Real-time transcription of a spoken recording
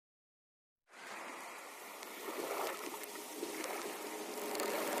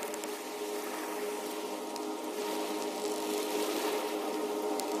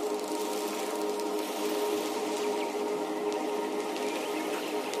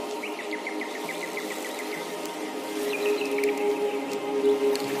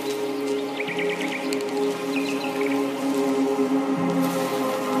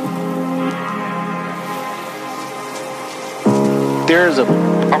there's a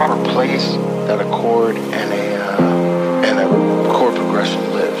proper place that a chord and a chord progression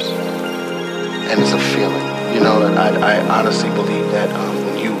lives, and it's a feeling. You know, I honestly believe that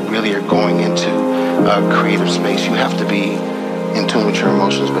when you really are going into a creative space, you have to be in tune with your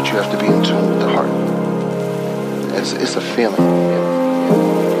emotions, but you have to be in tune with the heart. It's a feeling.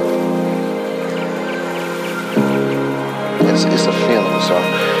 It's a feeling. So.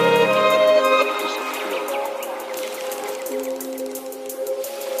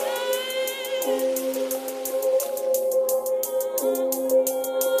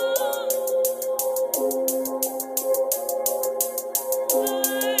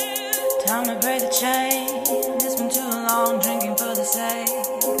 Time to break the chain. It's been too long drinking for the sake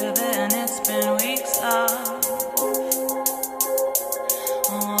of it, and it's been weeks off.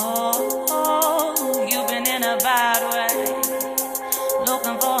 Oh, you've been in a bad way,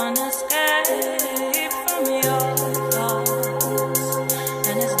 looking for an escape from your thoughts,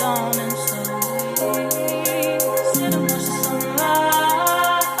 and it's dawning slowly. Sit and watch the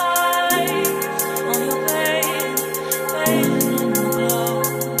sunrise on your face, bathing in the glow.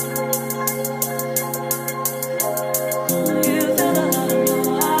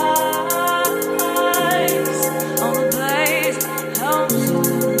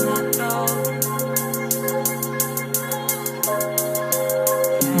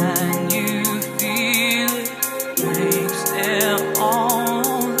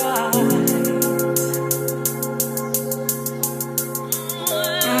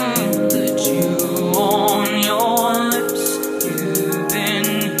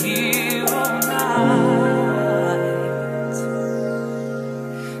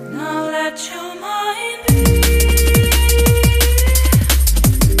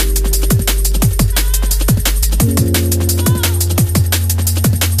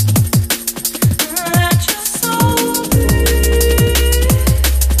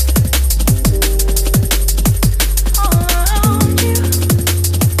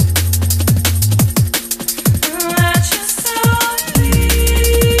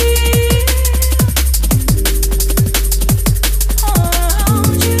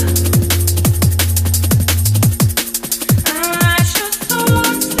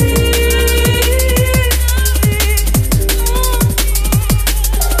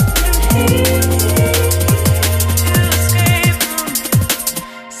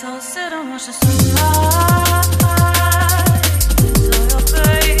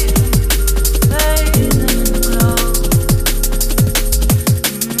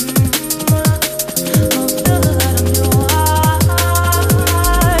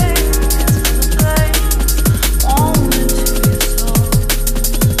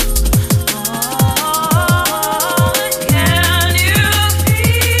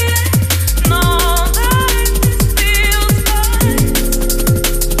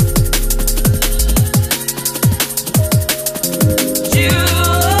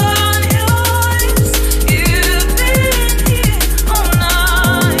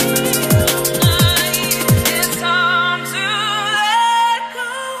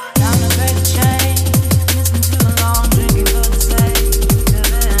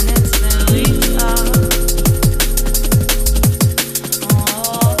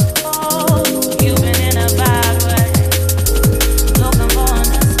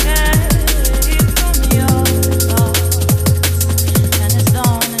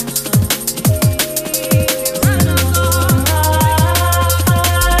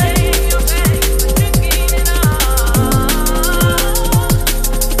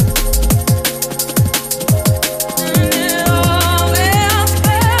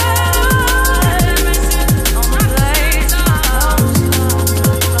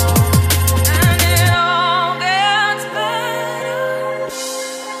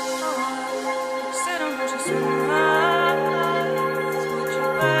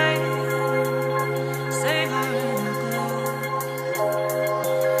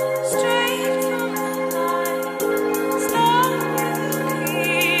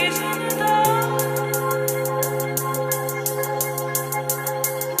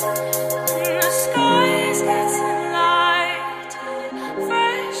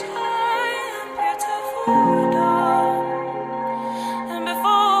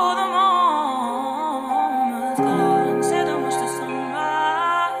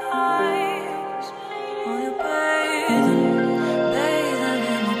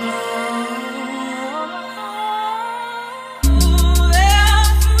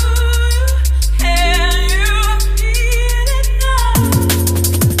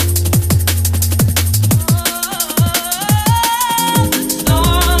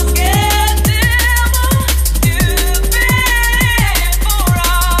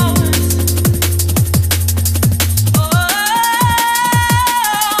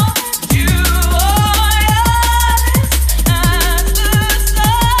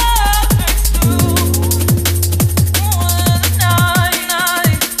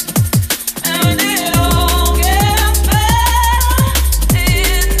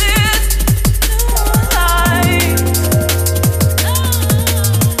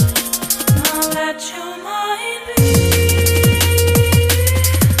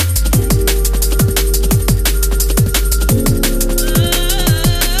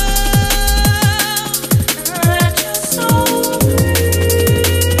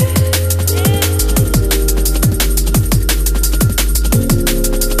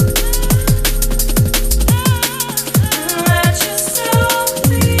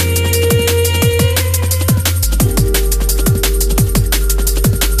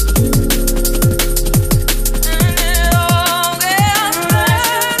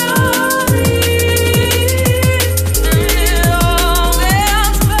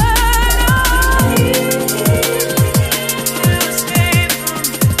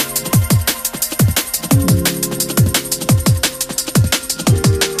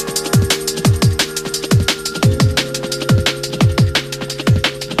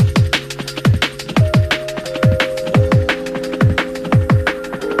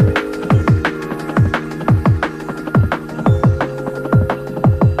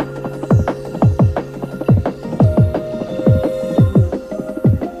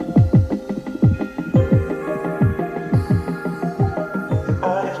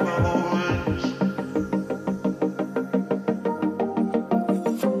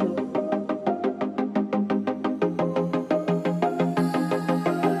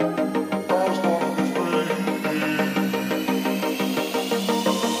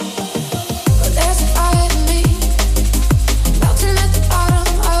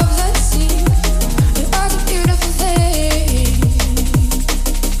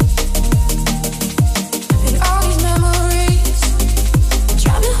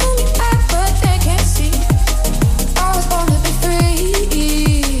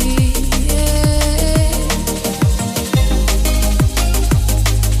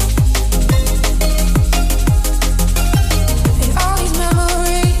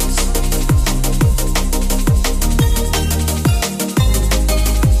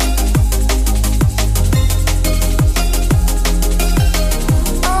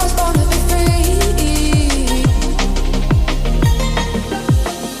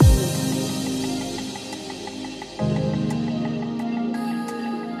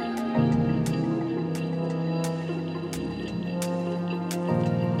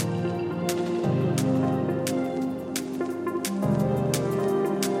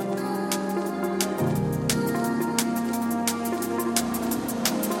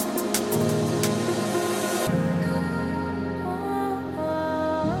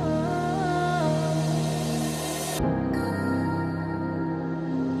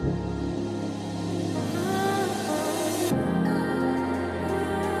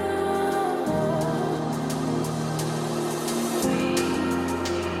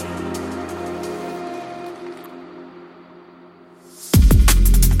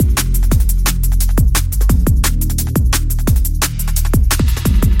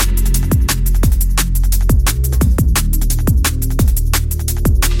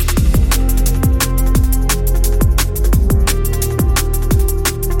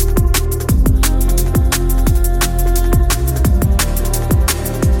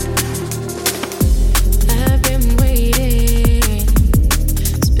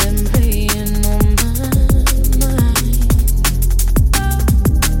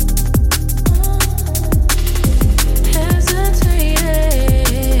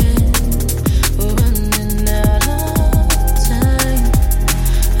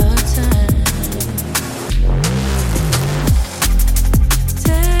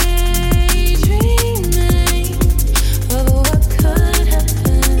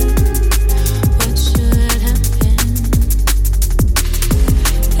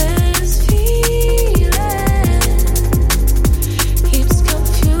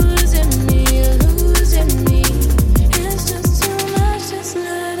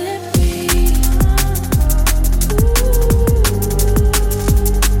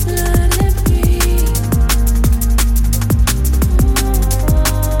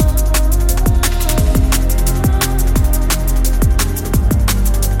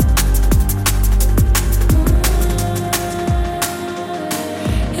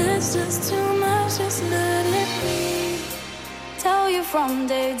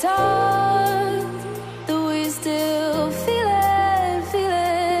 someday dark, that we still feel it, feel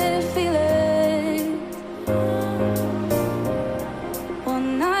it, feel it. One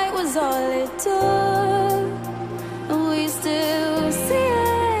night was all it took, and we still see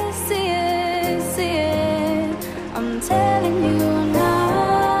it, see it, see it. I'm telling you now.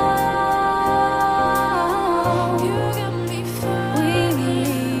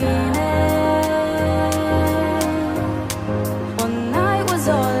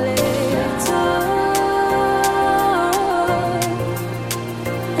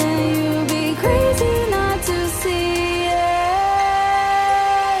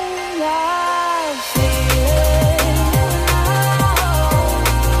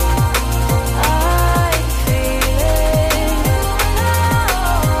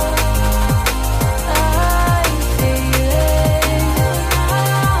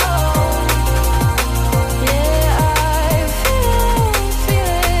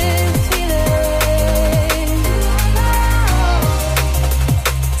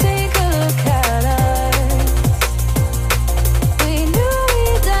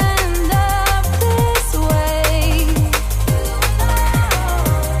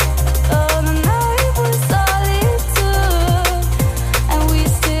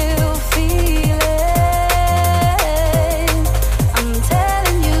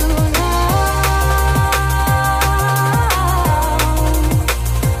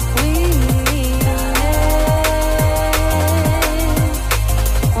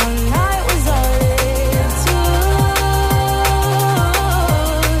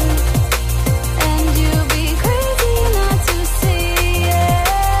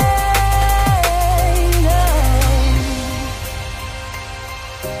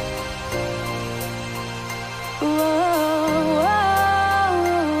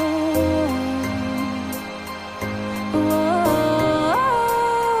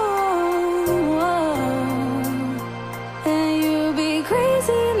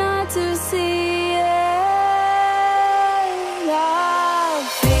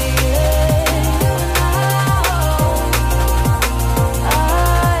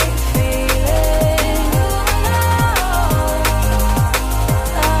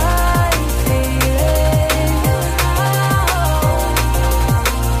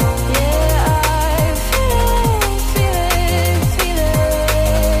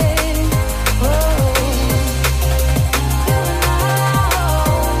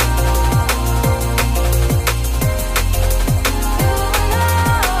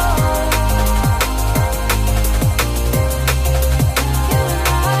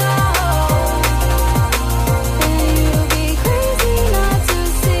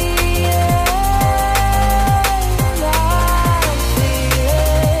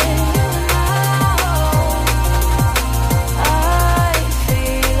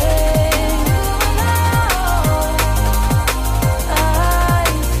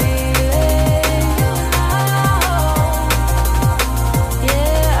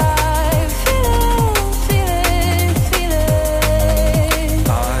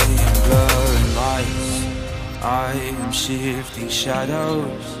 Shifting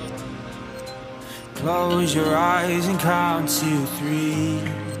shadows. Close your eyes and count to 3.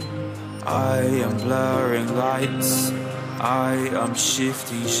 I am blurring lights. I am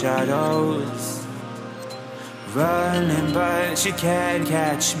shifting shadows. Running but you can't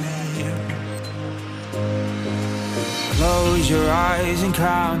catch me. Close your eyes and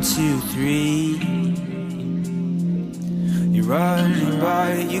count to 3. You're running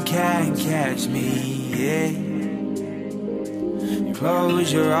but you can't catch me, yeah. Close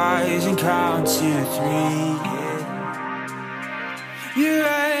your eyes and count to 3. You're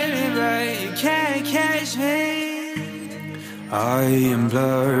running but you can't catch me. I am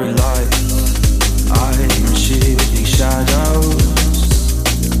blurring lights. I am shifting shadows.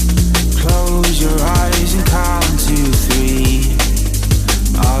 Close your eyes and count to 3.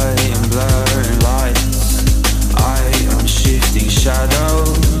 I am blurring lights. I am shifting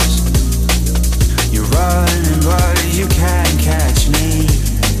shadows. You're running but you can't catch me.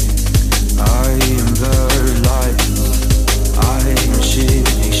 I am blurred lights. I am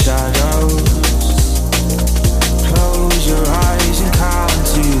shifting shadows. Close your eyes and count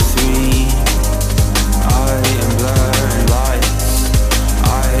to 3. I am blurred lights.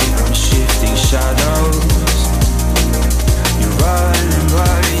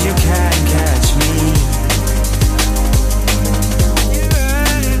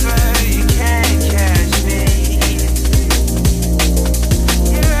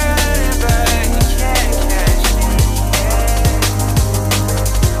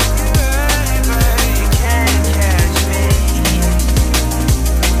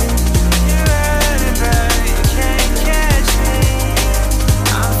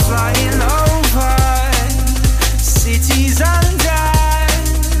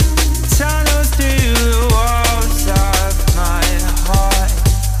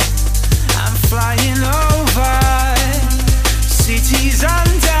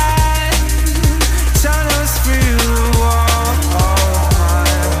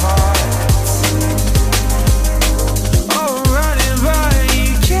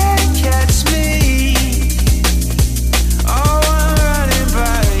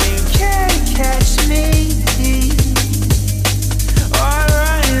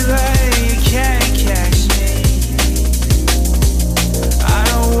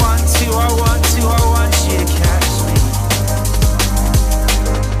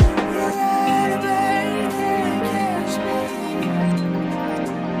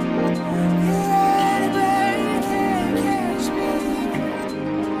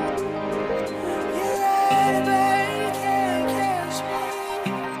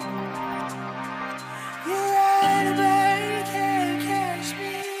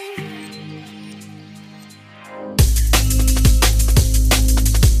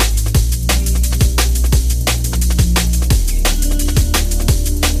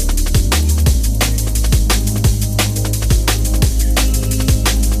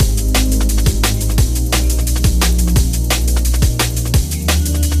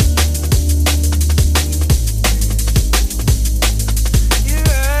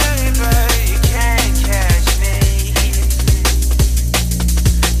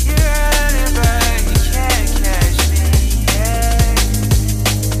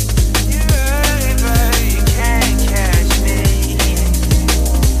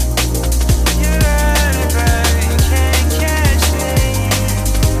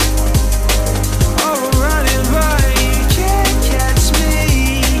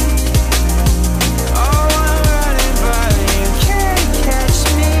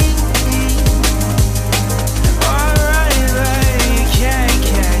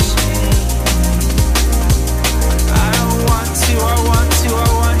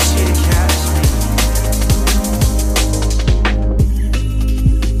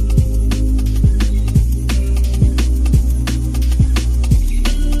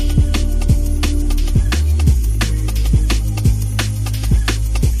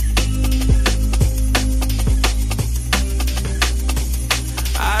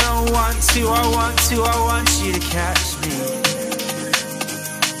 I want you to catch me.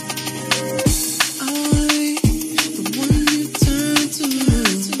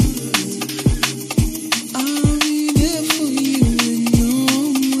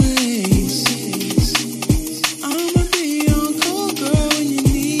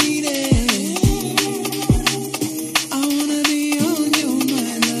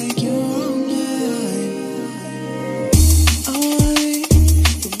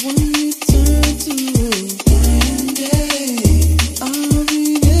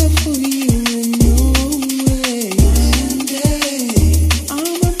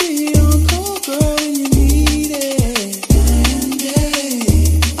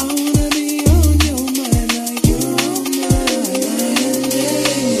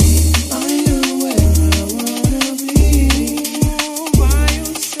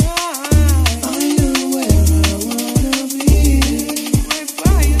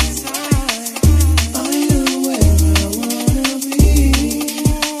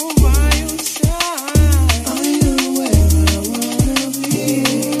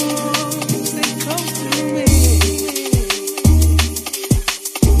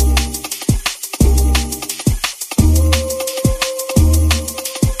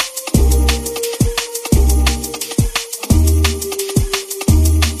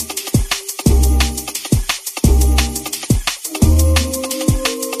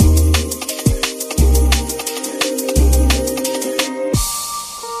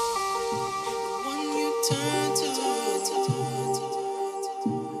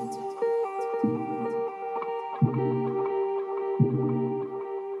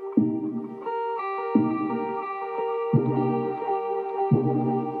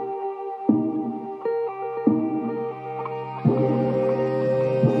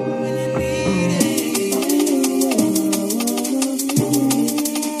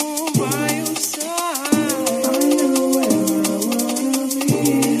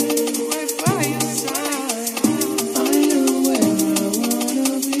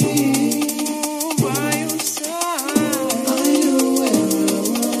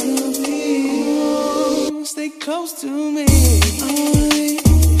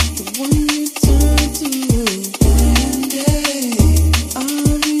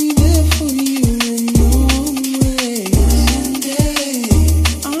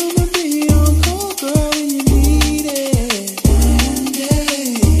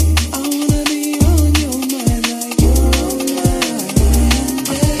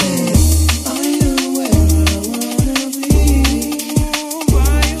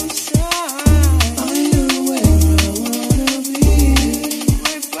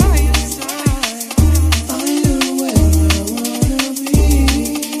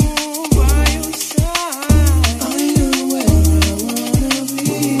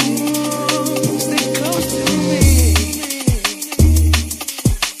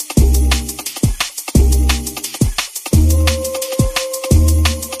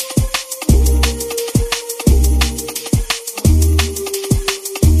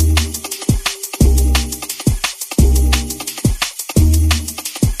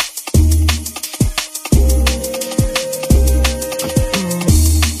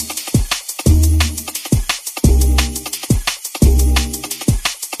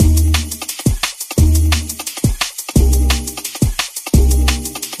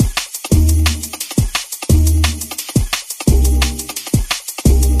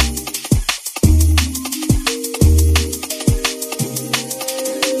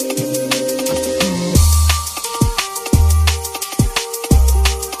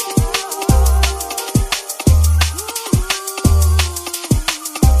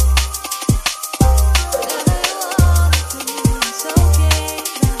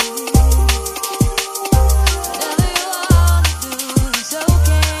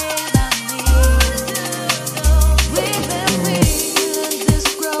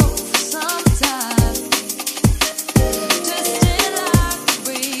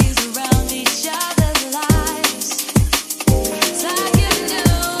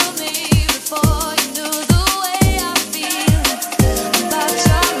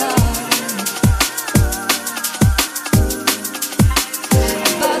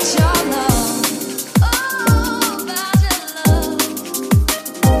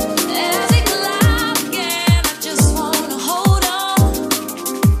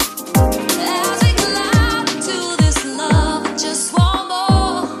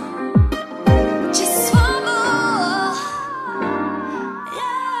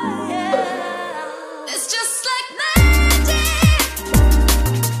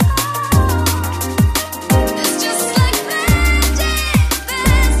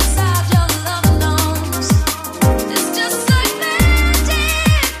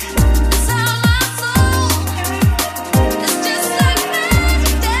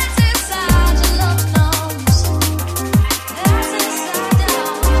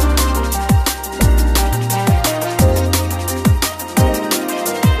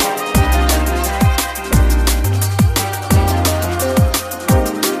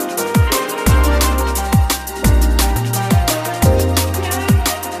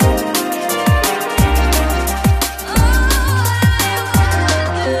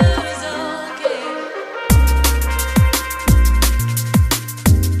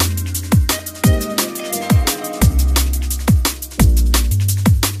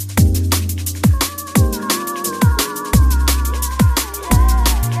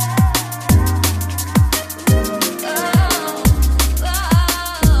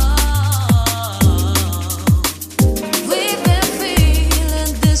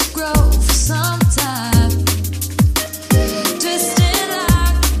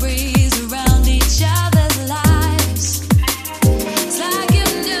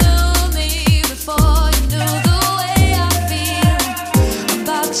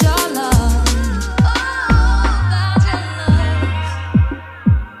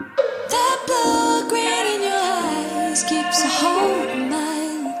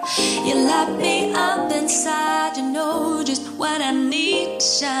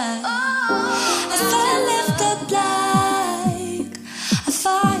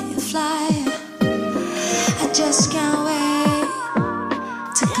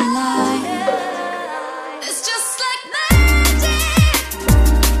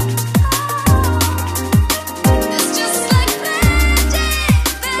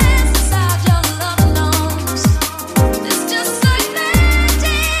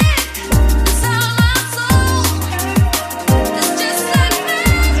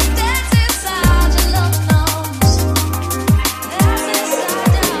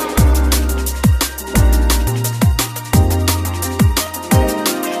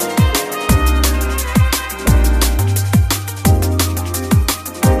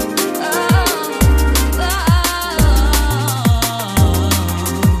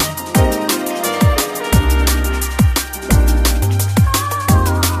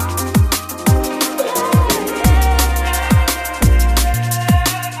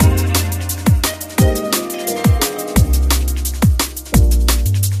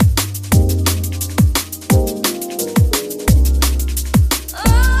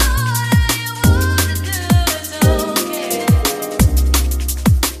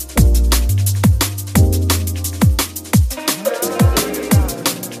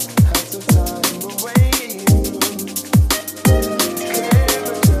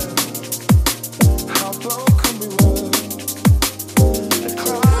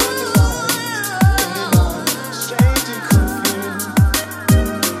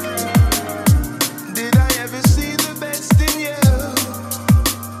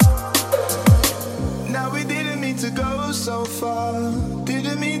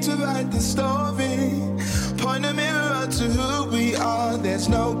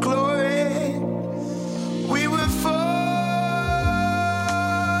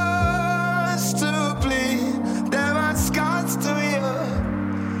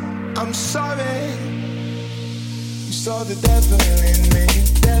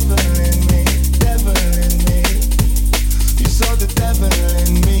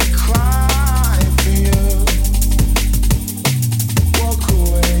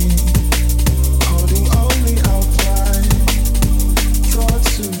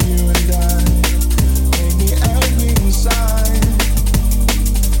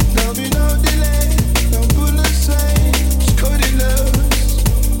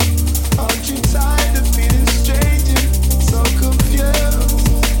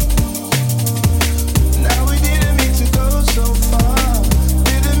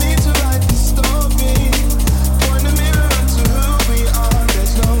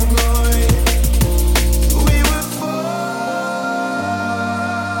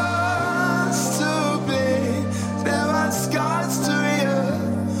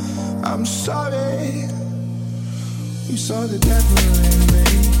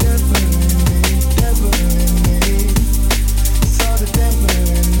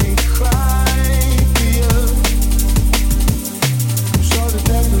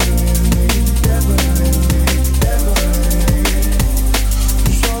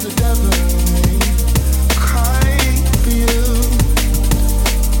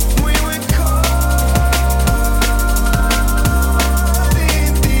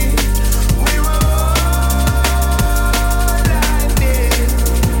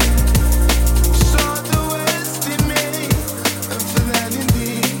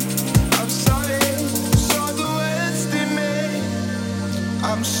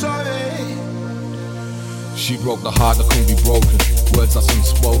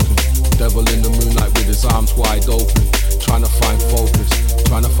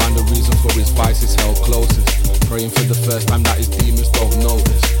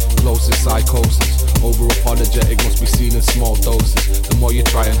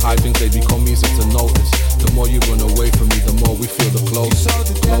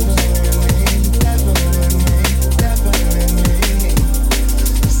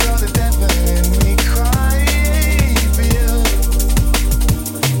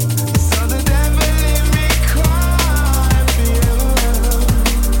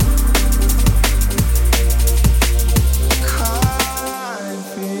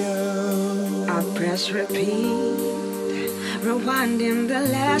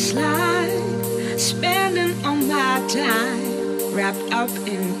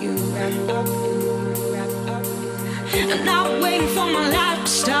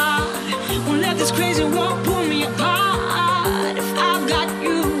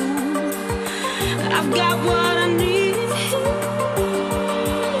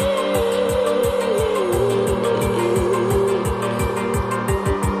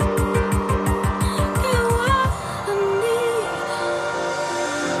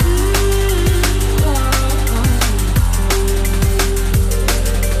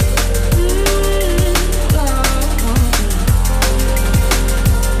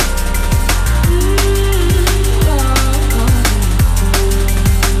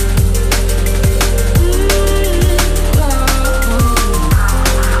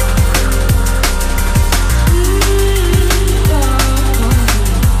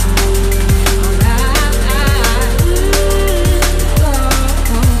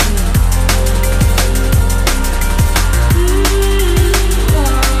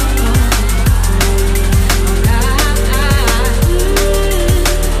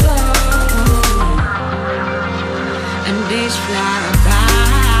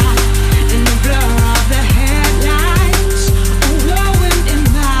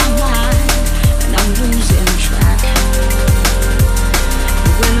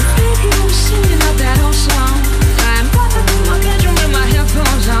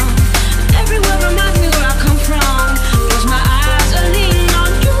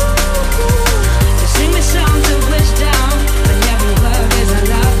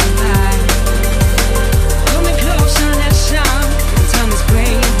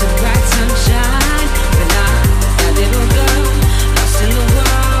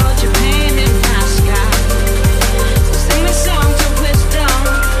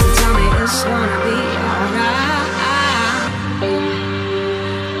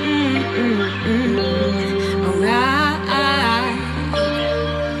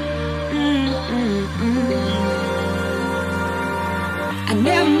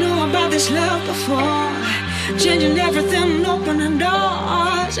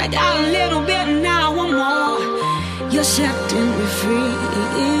 was. I got a little bit and now I want more. You're setting me free.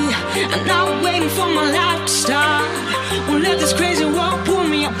 I'm not waiting for my life to start. Won't let this crazy world pull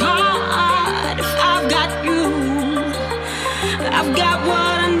me apart. If I've got you, I've got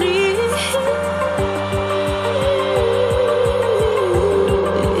what I need.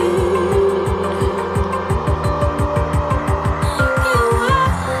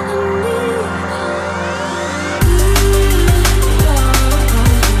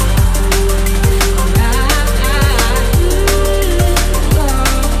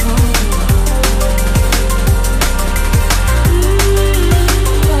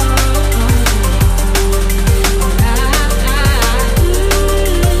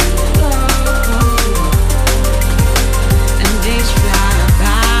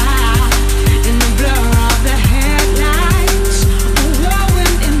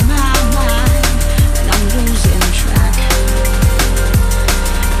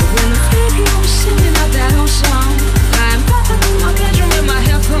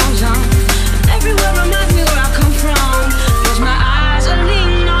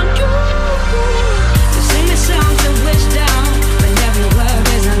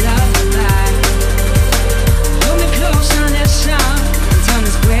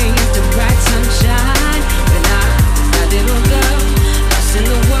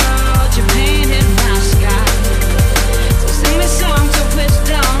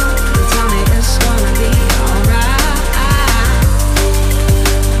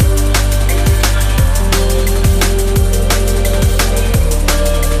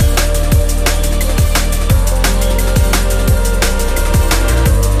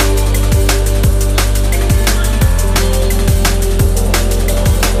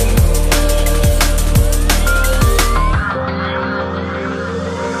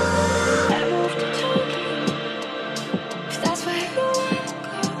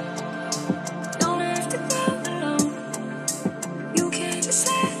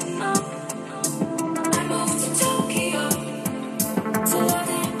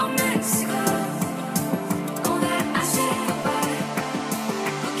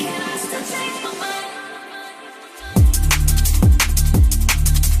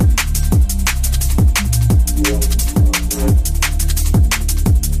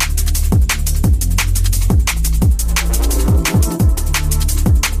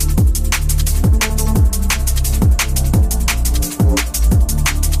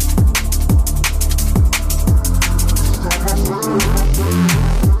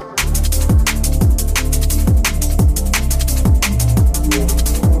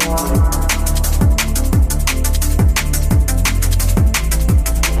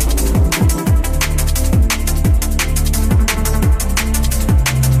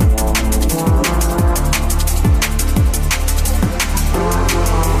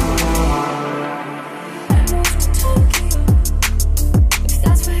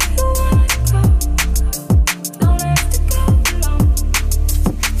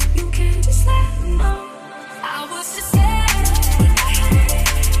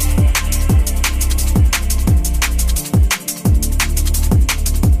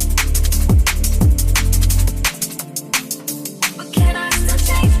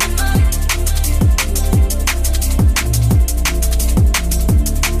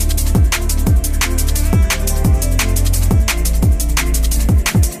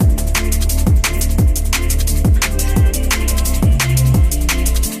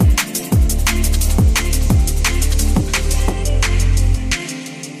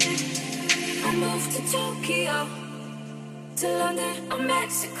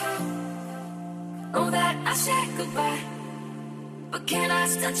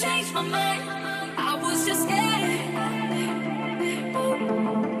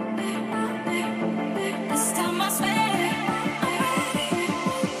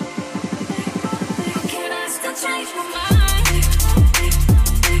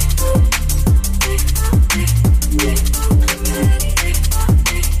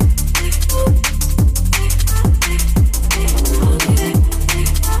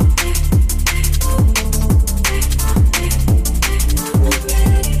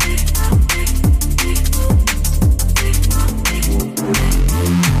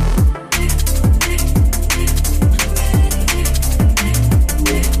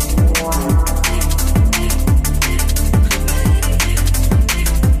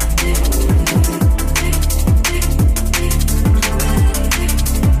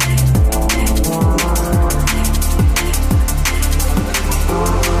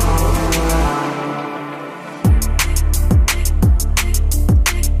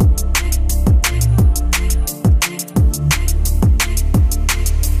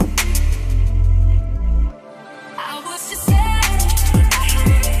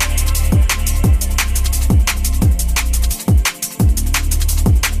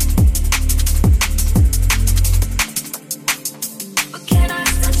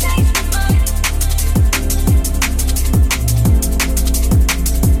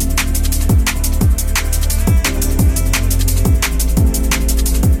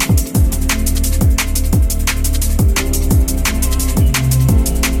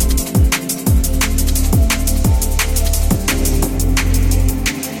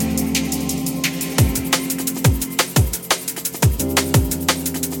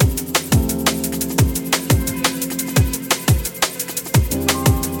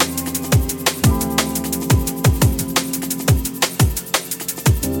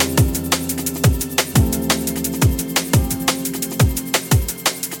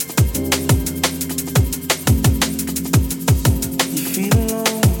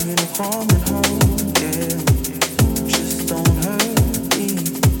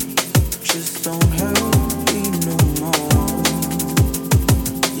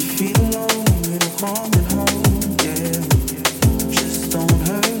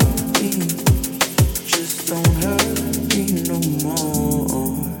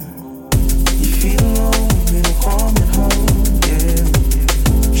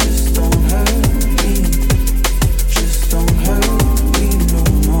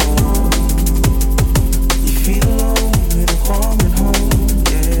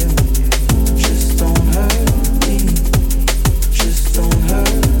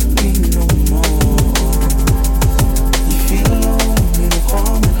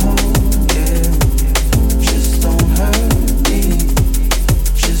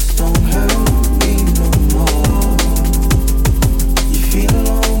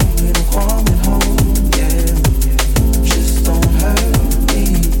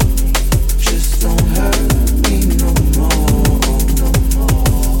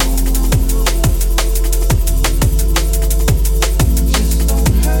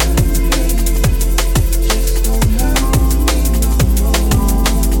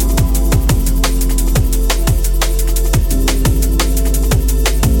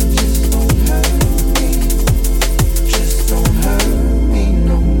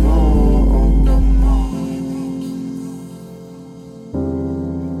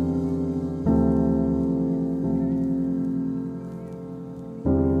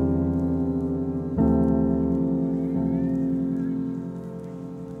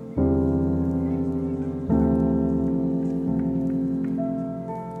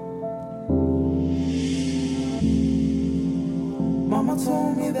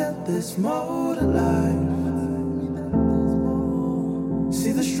 This more to life.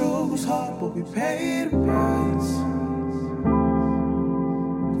 See the struggle's hard, but we paid a price.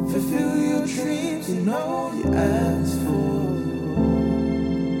 Fulfill your dreams, you know you asked for.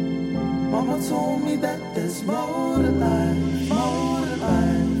 Mama told me that there's more to life,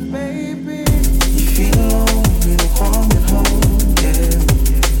 baby. You feel alone, you know, coming home, yeah.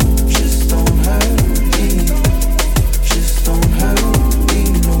 Just don't hurt me, just don't hurt me.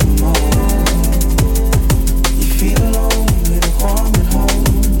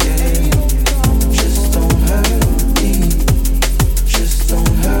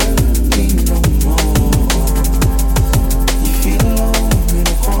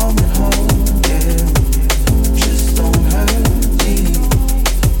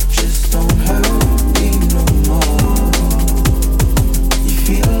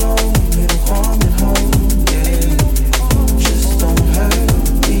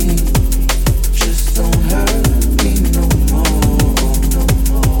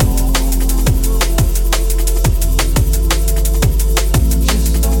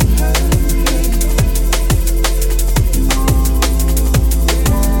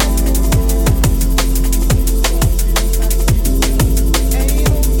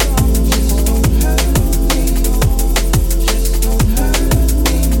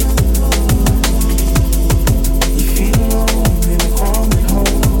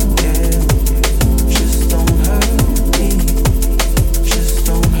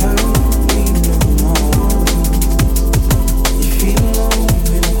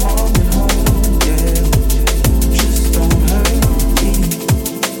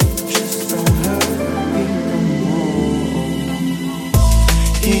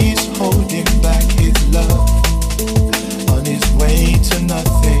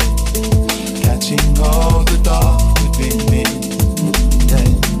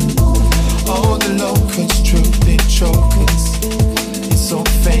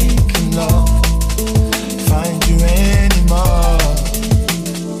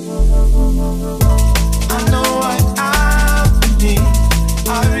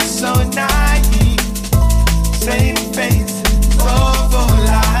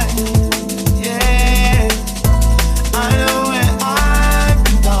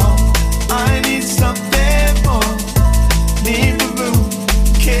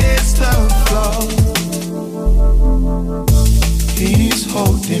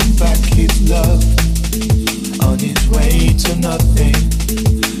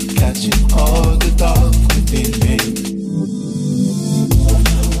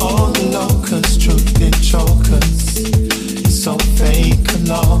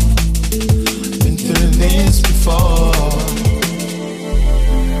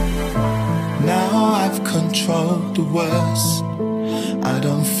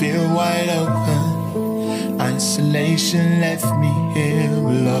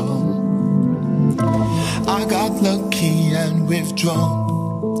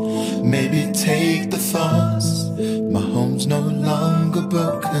 Maybe take the thoughts. My home's no longer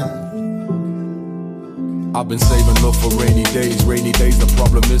broken. I've been saving up for rainy days. Rainy days, the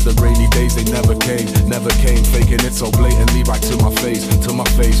problem is that rainy days, they never came. Never came, faking it so blatantly right to my face. To my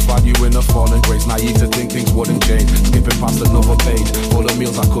face, find you in a fallen grace. Naive to think things wouldn't change. Skipping past another page, full of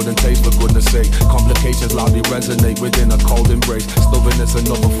meals I couldn't taste, for goodness sake. Complications loudly resonate within a cold embrace. Stubbornness,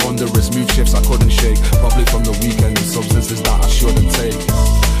 another thunderous mute shifts I couldn't shake. Probably from the weekend and substances that I shouldn't take.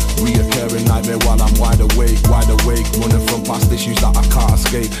 Reoccurring nightmare while I'm wide awake, running from past issues that I can't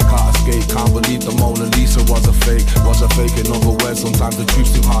escape, can't believe the Mona Lisa was a fake, in other words, sometimes the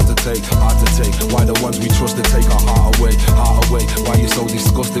truth's too hard to take, why the ones we trusted take our heart away, why you so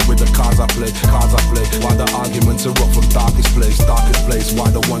disgusted with the cards I play, why the arguments erupt from darkest place,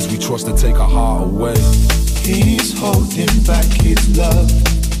 why the ones we trusted take our heart away. He's holding back his love,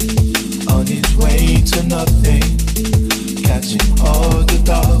 on his way to nothing, catching all the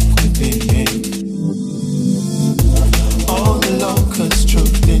dark within him. All the locusts,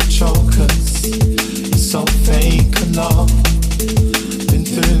 truth and chokers, it's so fake and long. Been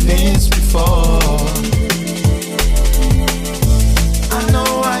through this before. I know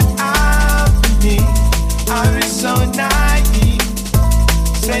what I'm me. I was so naive,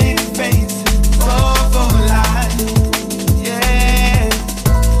 same face for life. Yeah,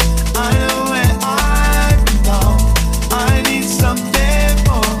 I know where I belong. I need something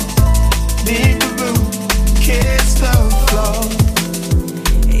more. Leave the room, kiss the floor.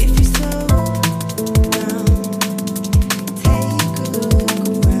 If you slow down, take a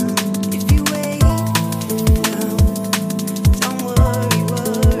look around. If you wait now, don't worry. You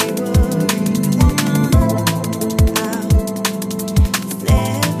wanna out, it's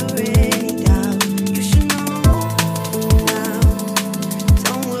never any doubt. You should know now.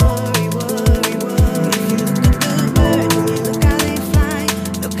 Don't worry. If you look at the birds and you look how they fly,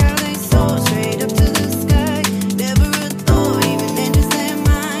 look how they soar straight up to the sky. Never a thought even enters their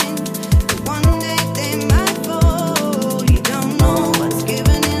mind that one day they might fall. You don't know what's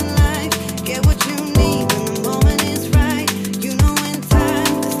given in life. Get what you need when the moment is right. You know in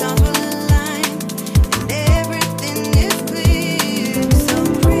time the stars will align and everything is clear. So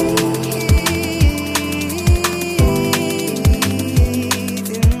breathe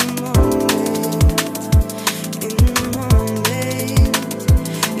in the moment.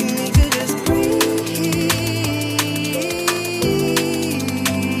 You need to just breathe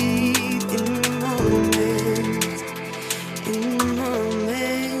in the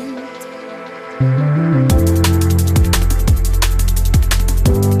moment.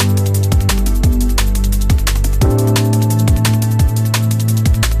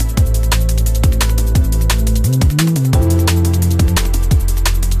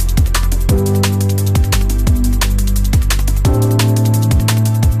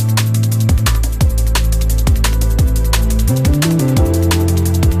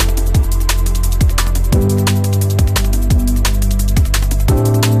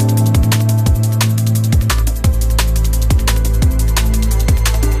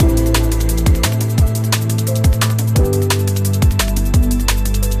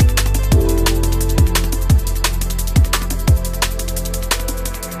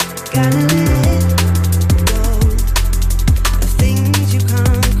 Gotta let go of things you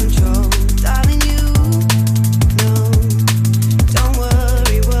can't control, darling. You know, don't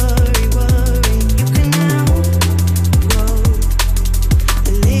worry. You can outgrow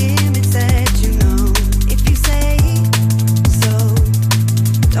the limits that you know if you say so.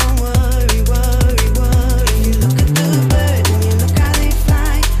 Don't worry. You look at the birds and you look how they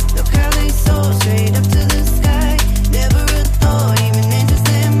fly, look how they soar straight up to the sky. Never a thought even enters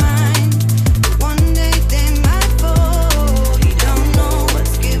their mind that one day they might fall. You don't know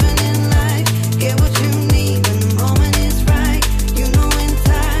what's given in life. Get what you need when the moment is right. You know in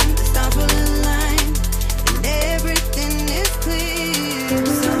time the stars will align and everything is clear.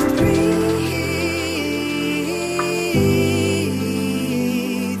 So breathe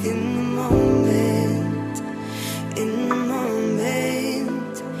in the moment. In the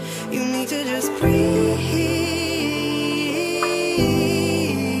moment, you need to just breathe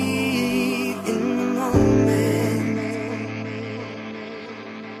in the moment.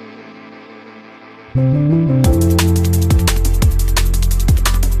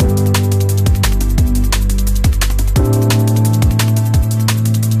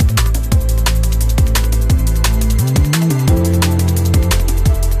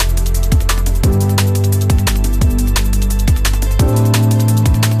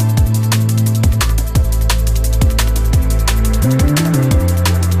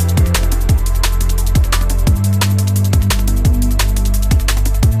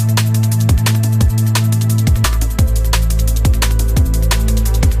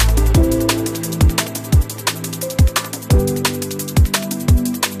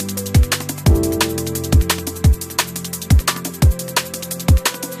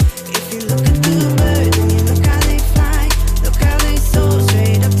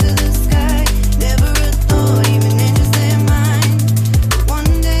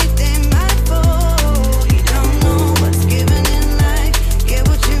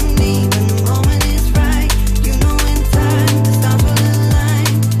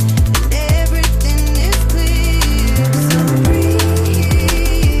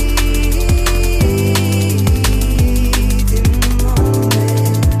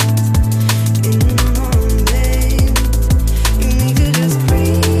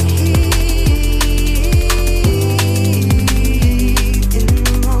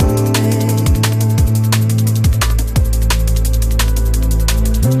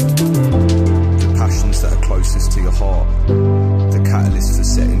 The passions that are closest to your heart, the catalyst for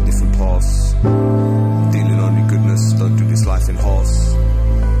setting different paths. Dealing only goodness, don't do this life in halves.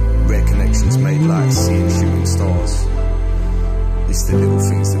 Rare connections made like seeing shooting stars. It's the little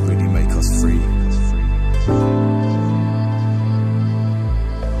things that really make us free.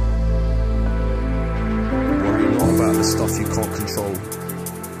 Worry not about the stuff you can't control.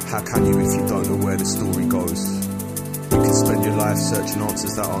 How can you if you don't know where the story goes? You can spend your life searching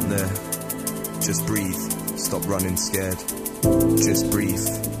answers that aren't there. Just breathe, stop running scared. Just breathe.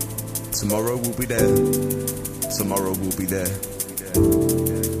 Tomorrow will be there. Tomorrow will be there.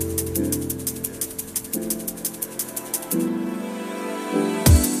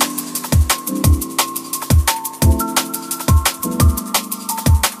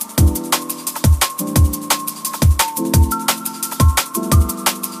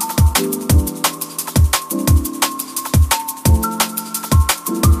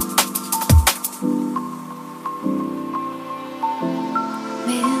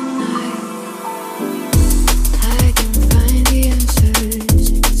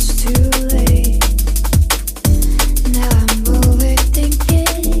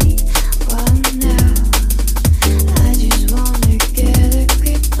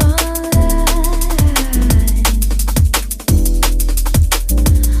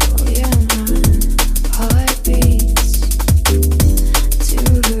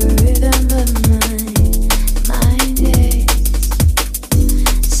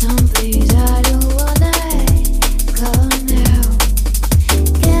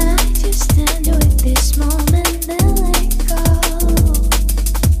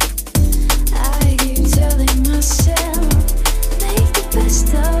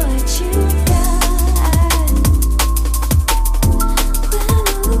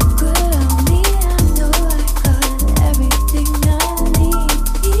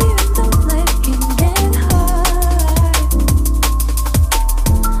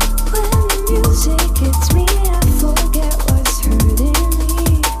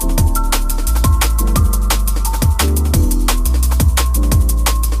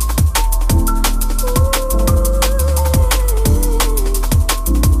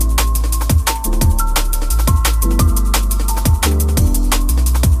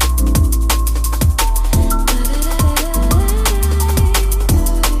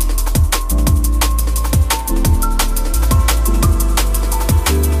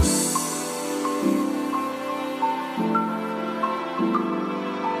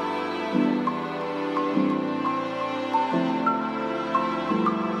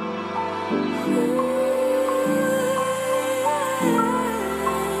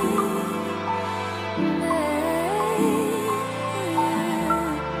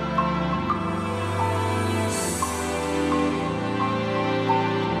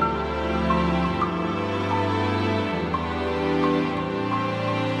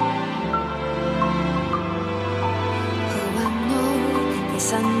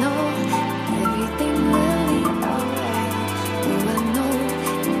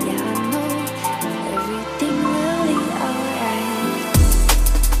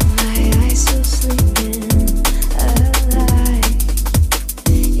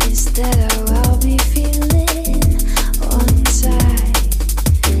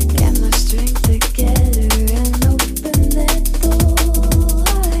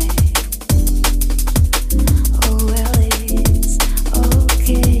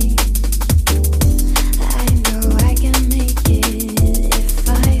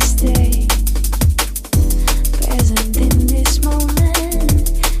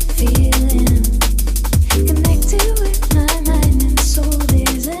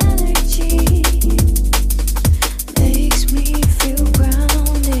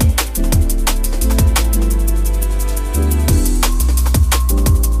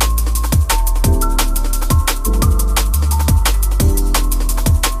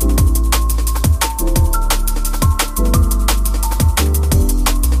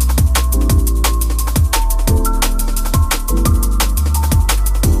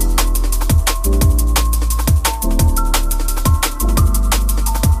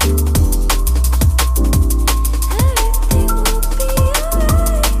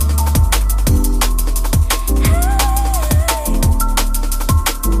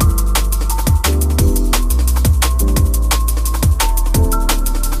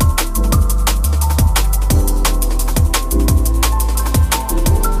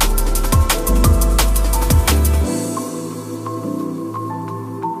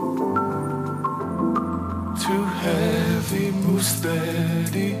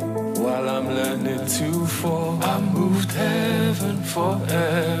 steady while I'm learning to fall. I moved heaven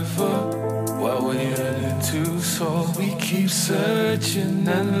forever. While we're yearning to soar, we keep searching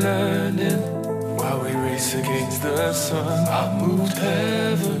and learning. While we race against the sun, I moved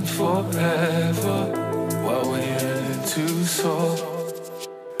heaven forever. While we're yearning to soar,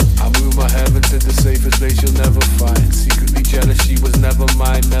 I moved my heaven to the safest place you'll never find. Secretly jealous, she was never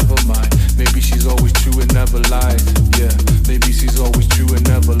mine, never mine. Maybe she's always true and never lies. Yeah, maybe she's always true and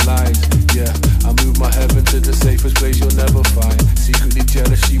never lies. Yeah, I moved my heaven to the safest place you'll never find. Secretly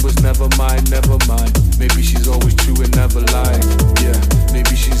jealous, she was never mine, never mine. Maybe she's always true and never lies. Yeah,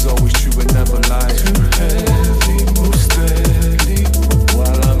 maybe she's always true and never lies. Too heavy, move steady,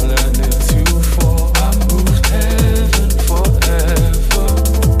 while I'm learning to fall. I moved heaven forever.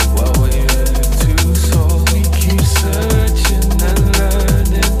 While we're yearning to soar, we keep searching and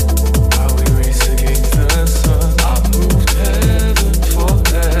learning. While we race against the sun, I moved heaven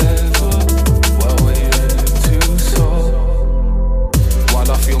forever. While we're yearning to soar, while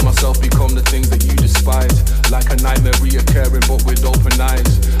I feel myself become the things that you despise, like a nightmare reoccurring but with open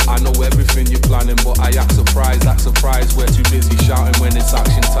eyes. I know everything you're planning, but I act surprised, we're too busy shouting when it's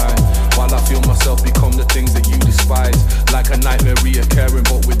action time. While I feel myself become the things that you despise, like a nightmare reoccurring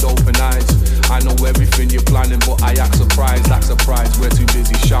but with open eyes. I know everything you're planning, but I act surprised, we're too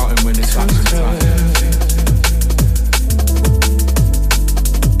busy shouting when it's action time.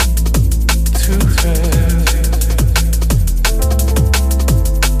 Too heavy.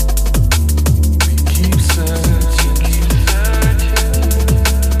 We keep searching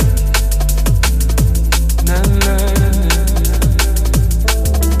and learning.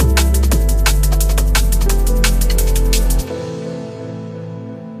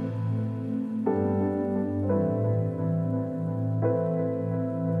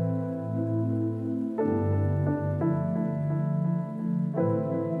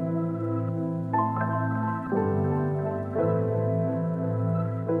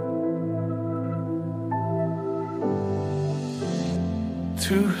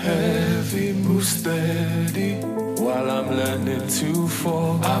 Too heavy, move steady, while I'm learning to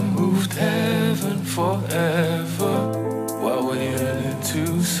fall. I moved heaven forever. While we're yearning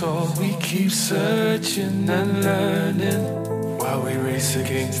to soar, we keep searching and learning. While we race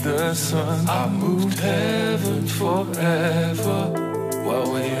against the sun, I moved heaven forever.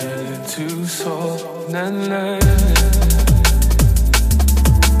 While we're yearning to soar and learning.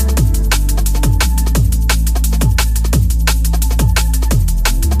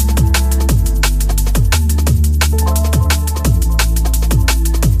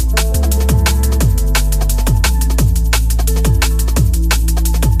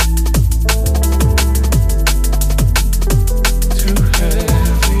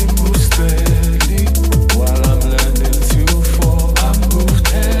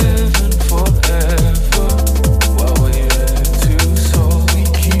 While we're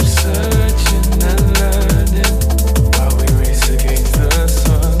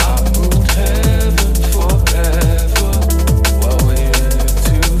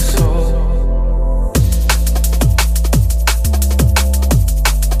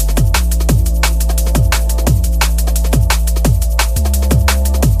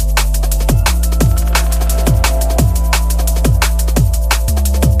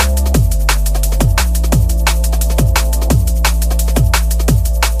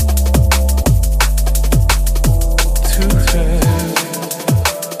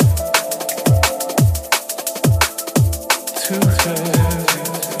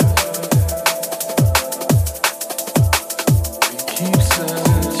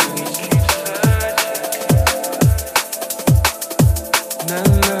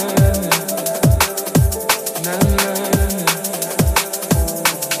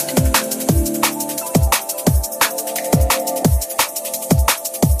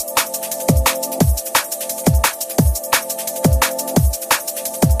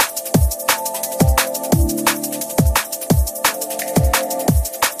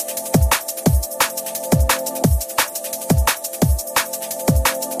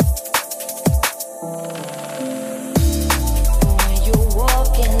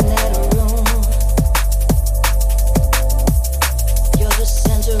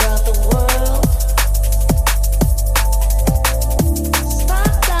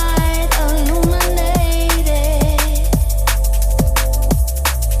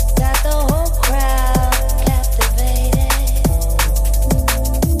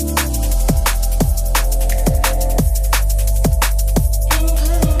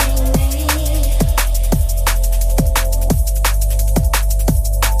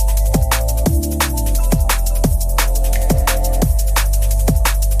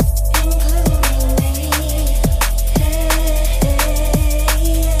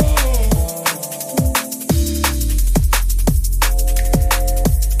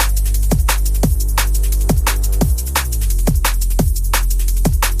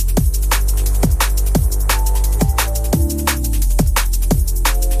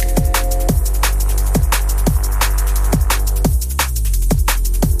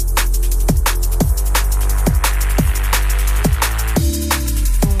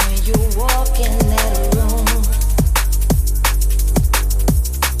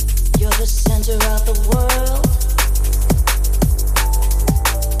throughout the world.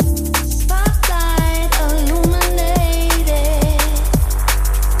 Spotlight illuminated,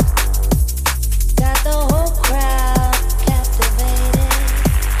 got the whole crowd captivated.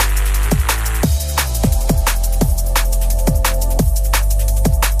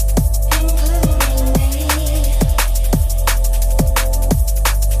 Including me.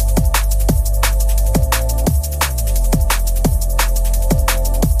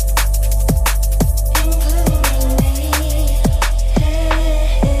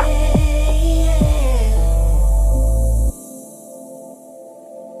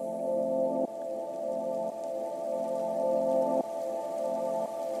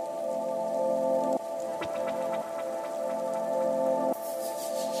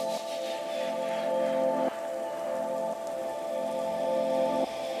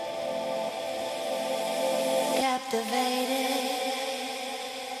 Captivated.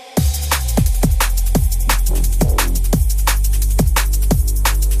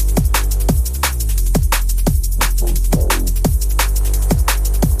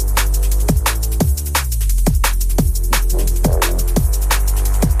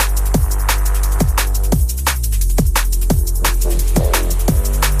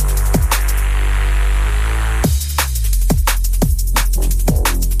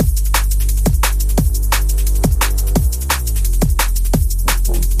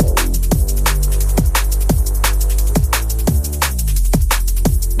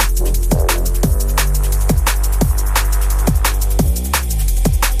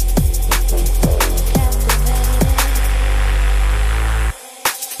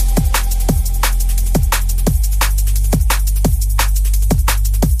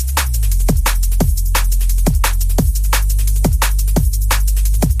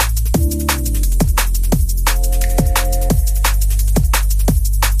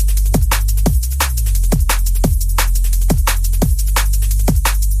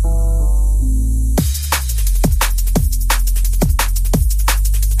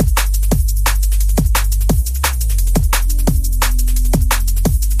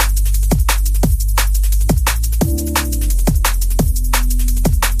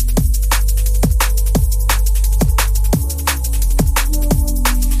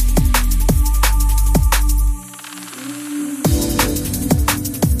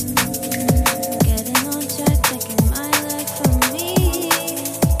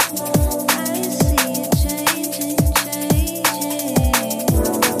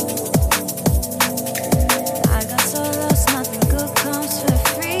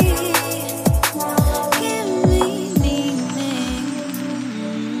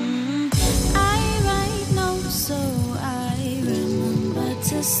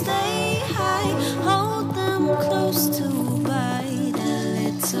 Stay high, hold them close to bide a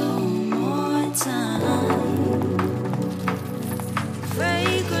little more time.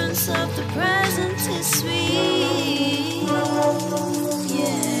 Fragrance of the present is sweet.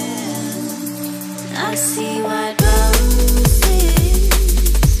 Yeah, I see white roses,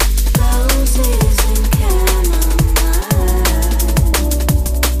 roses and chamomile.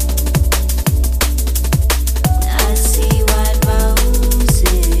 I see white roses.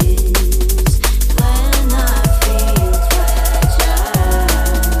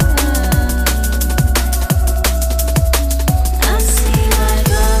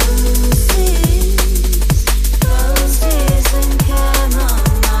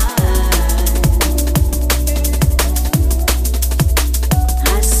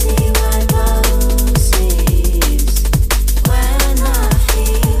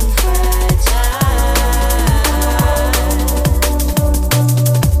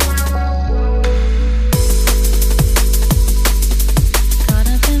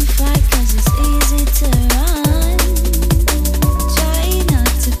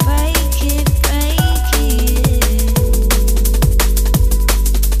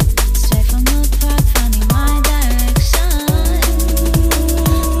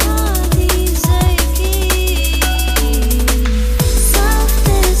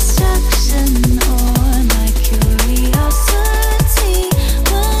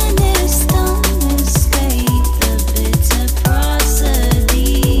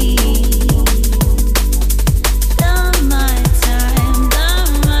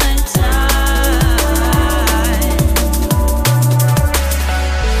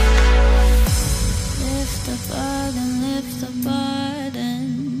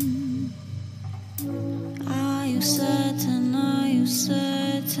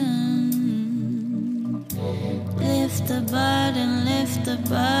 the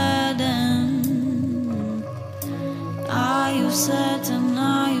burden. Are you certain?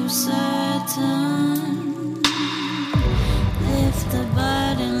 Are you certain? certain. Lift the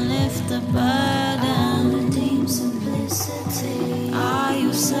burden, lift the burden. Deep simplicity. Are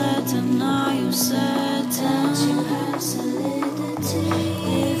you certain? Are you certain? That you have solidity.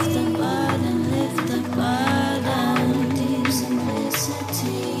 Lift the burden, lift the burden. Deep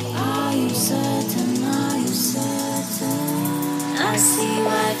simplicity. Are you certain? Are you certain? I see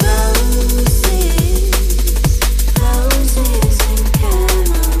white roses, roses and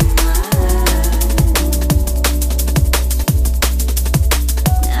chamomile.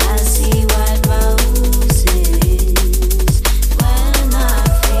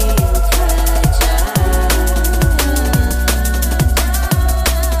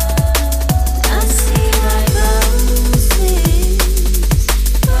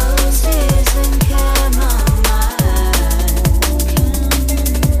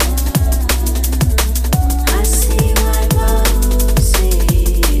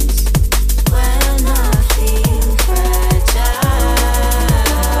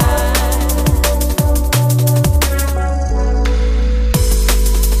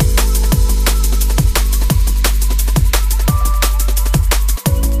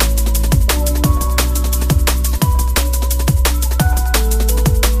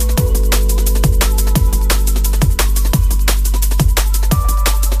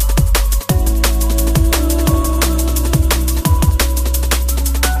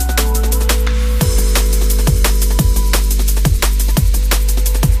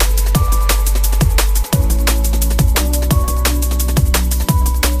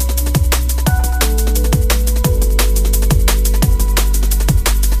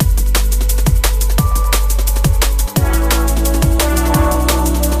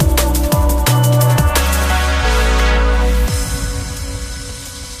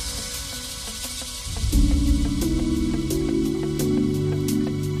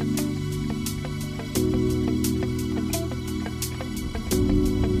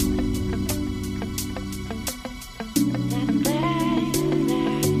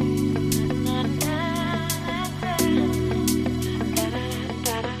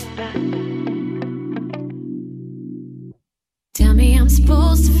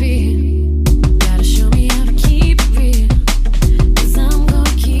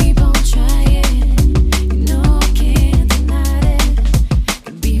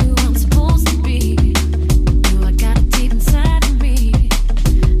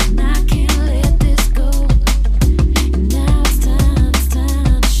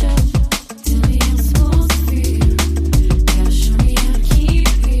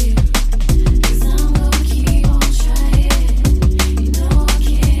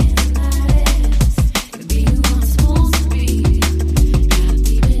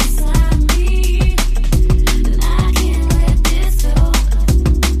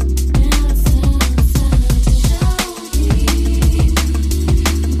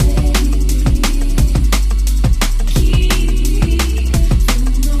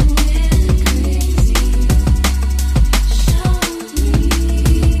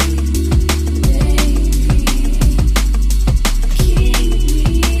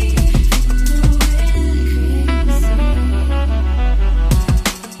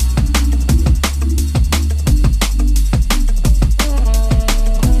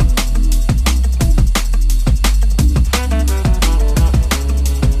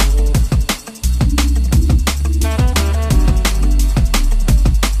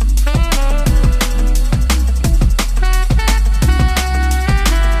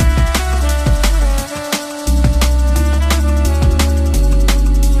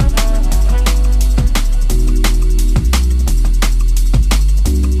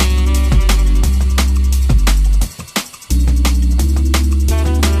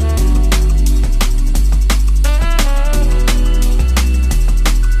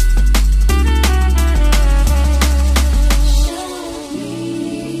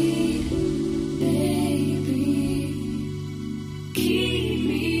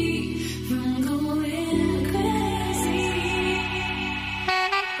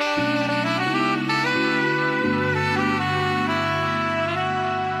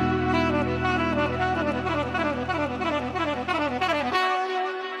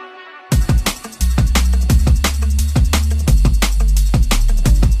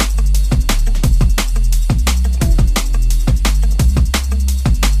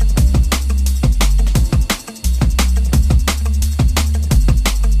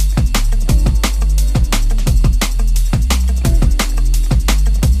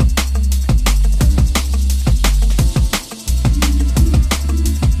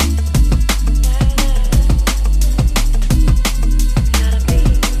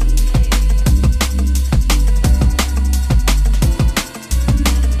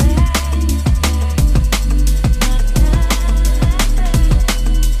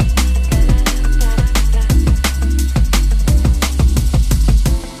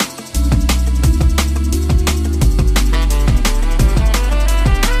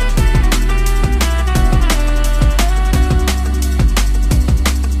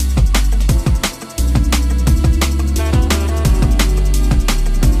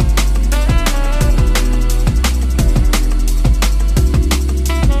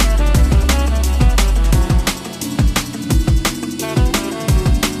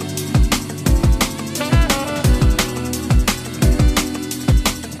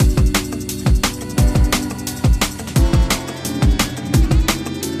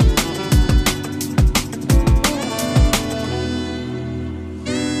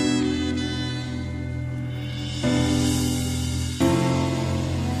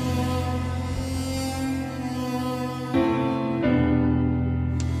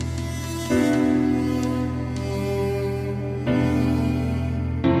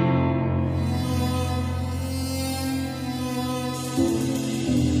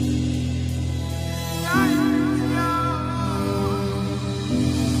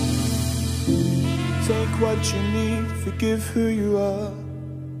 what you need, forgive who you are.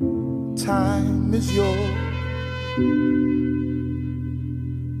 Time is yours.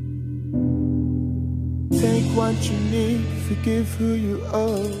 Take what you need, forgive who you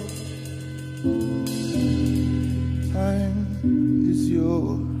are. Time is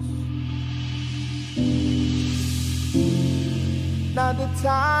yours. Now the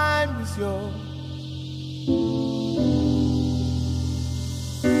time is yours.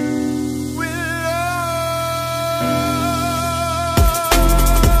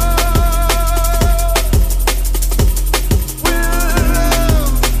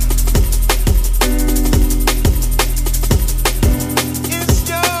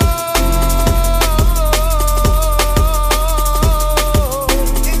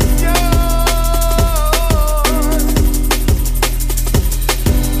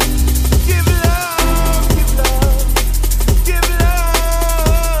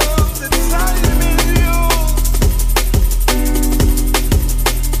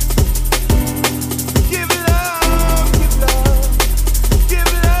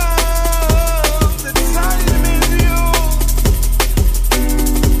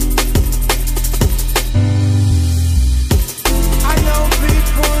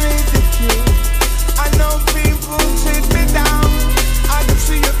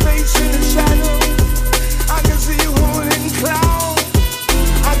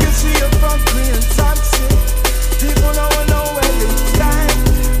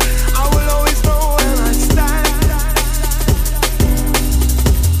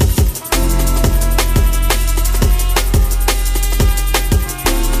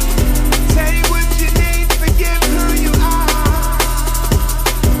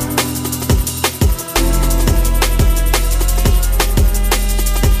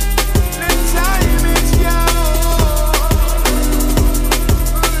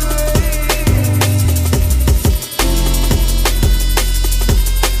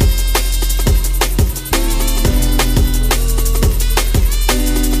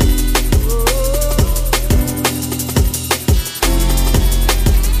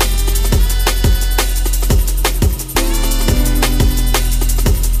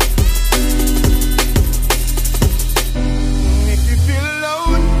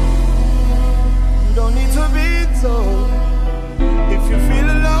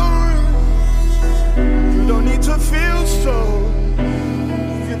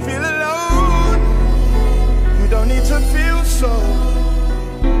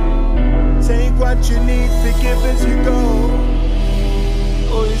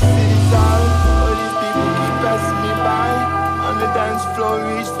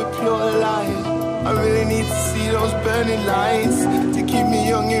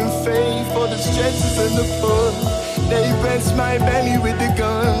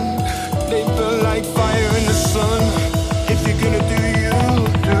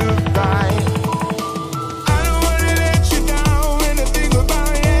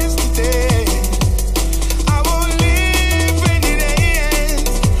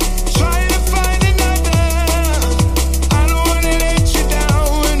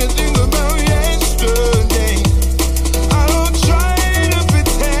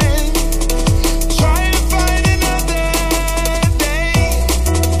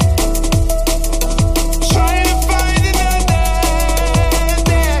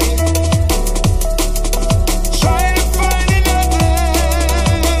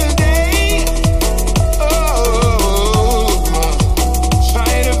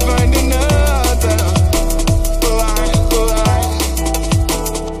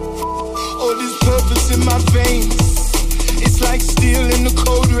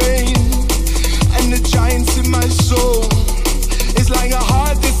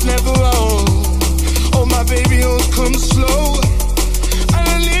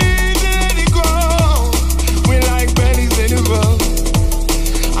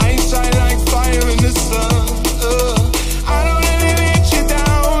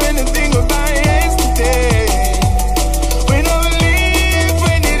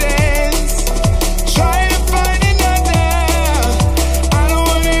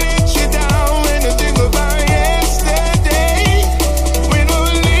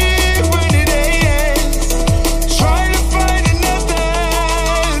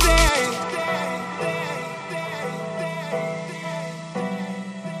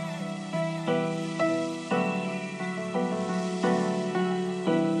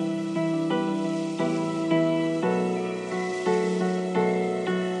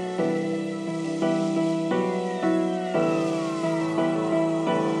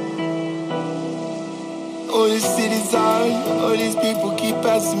 All these cities are, all these people keep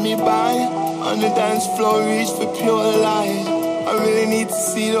passing me by. On the dance floor, reach for pure light. I really need to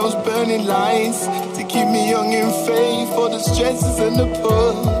see those burning lights to keep me young in faith for the stresses and the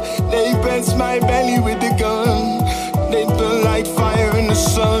pull. They press my belly with the gun. They burn like fire in the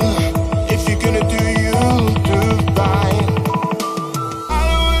sun. If you're gonna do you, do right. I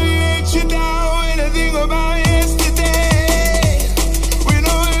don't wanna let you down when I think about yesterday. We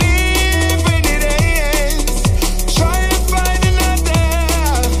don't live when it ends. Try to find another.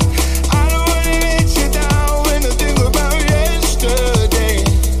 I don't wanna let you down when I think about yesterday.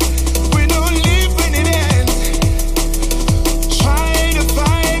 We don't live when it ends. Try to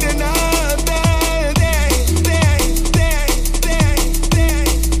find another day.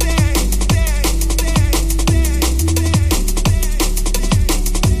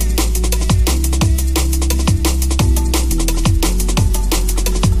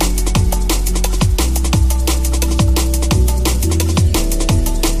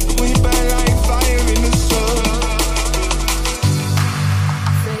 We burn like fire in the sun.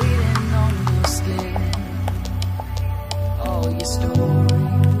 Fading on your skin. All your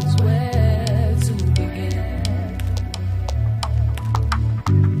stories, where to begin?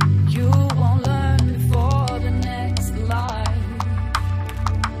 You won't learn before the next life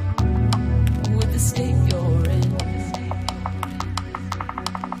with the state you're in.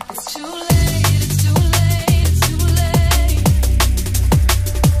 It's too late, it's too late, it's too late.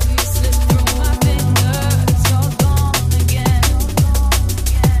 You slip through my fingers, you're gone again.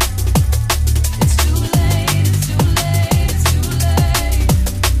 It's too late, it's too late, it's too late.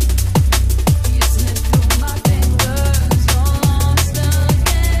 You slip through my fingers, you're lost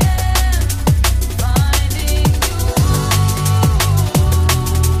again. Finding you,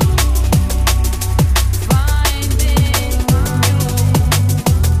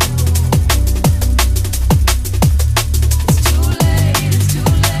 It's too late, it's too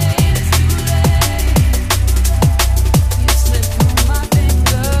late, it's too late. You slip through my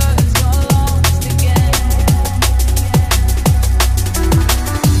fingers, you're lost again.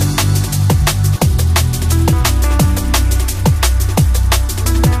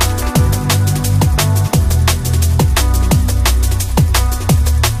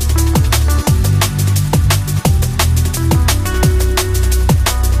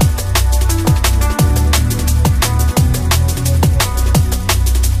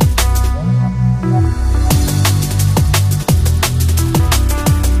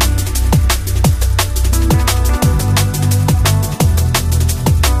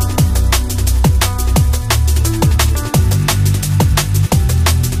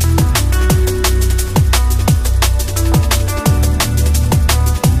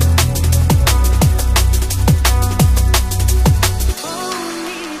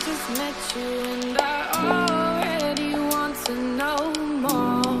 Only just met you and I already want to know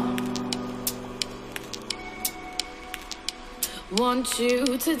more. Want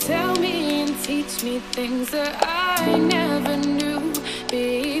you to tell me and teach me things that I never knew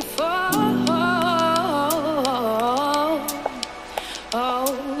before.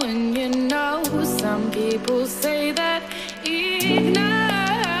 Oh, and you know, some people say that ignorance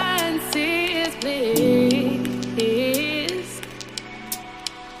is bliss.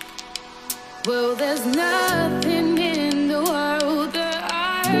 Well, there's nothing in the world that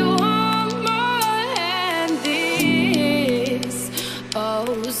I want more than this.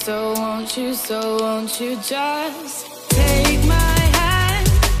 Oh, so won't you just take my hand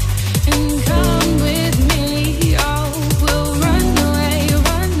and come with me? Oh, we'll run away,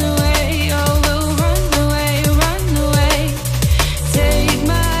 run away. Oh, we'll run away, run away. Take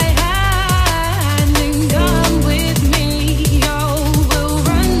my hand and come with me. Oh, we'll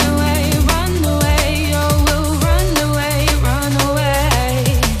run away, run away. Oh, we'll run away, run away.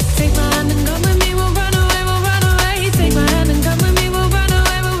 Take my hand and come with me, we'll run away, we'll run away. Take my hand and come with me, we'll run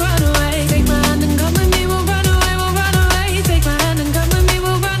away, we'll run away. Take my hand and come with me, we'll run away, we'll run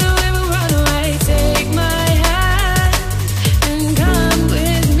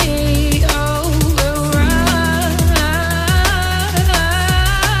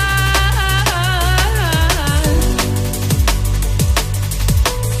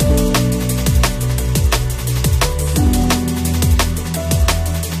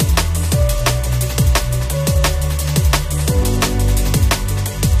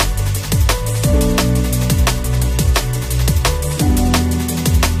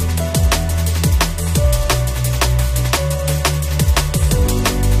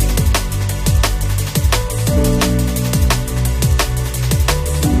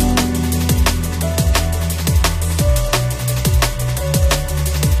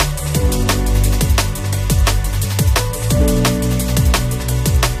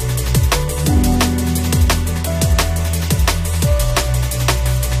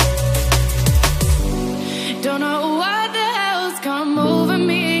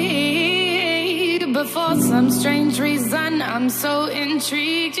but for some strange reason I'm so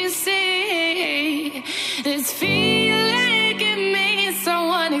intrigued. You see, this feeling in me is so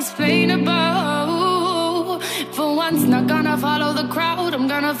unexplainable. For once, not gonna follow the crowd, I'm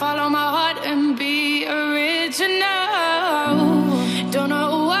gonna follow my heart and be original. Don't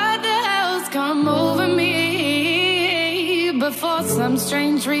know what the hell's come over me, but for some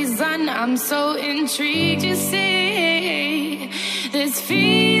strange reason I'm so intrigued. You see, this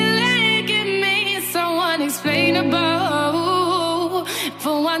feeling in me is so unexplainable.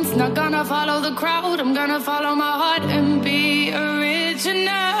 For once, not gonna follow the crowd, I'm gonna follow my heart and be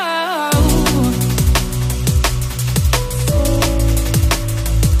original.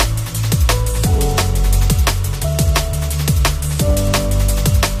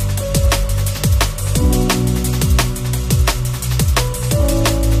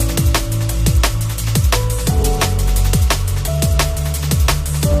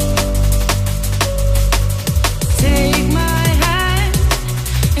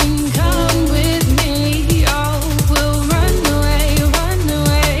 Come with me, oh, we'll run away,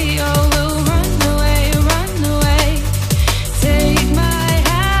 oh,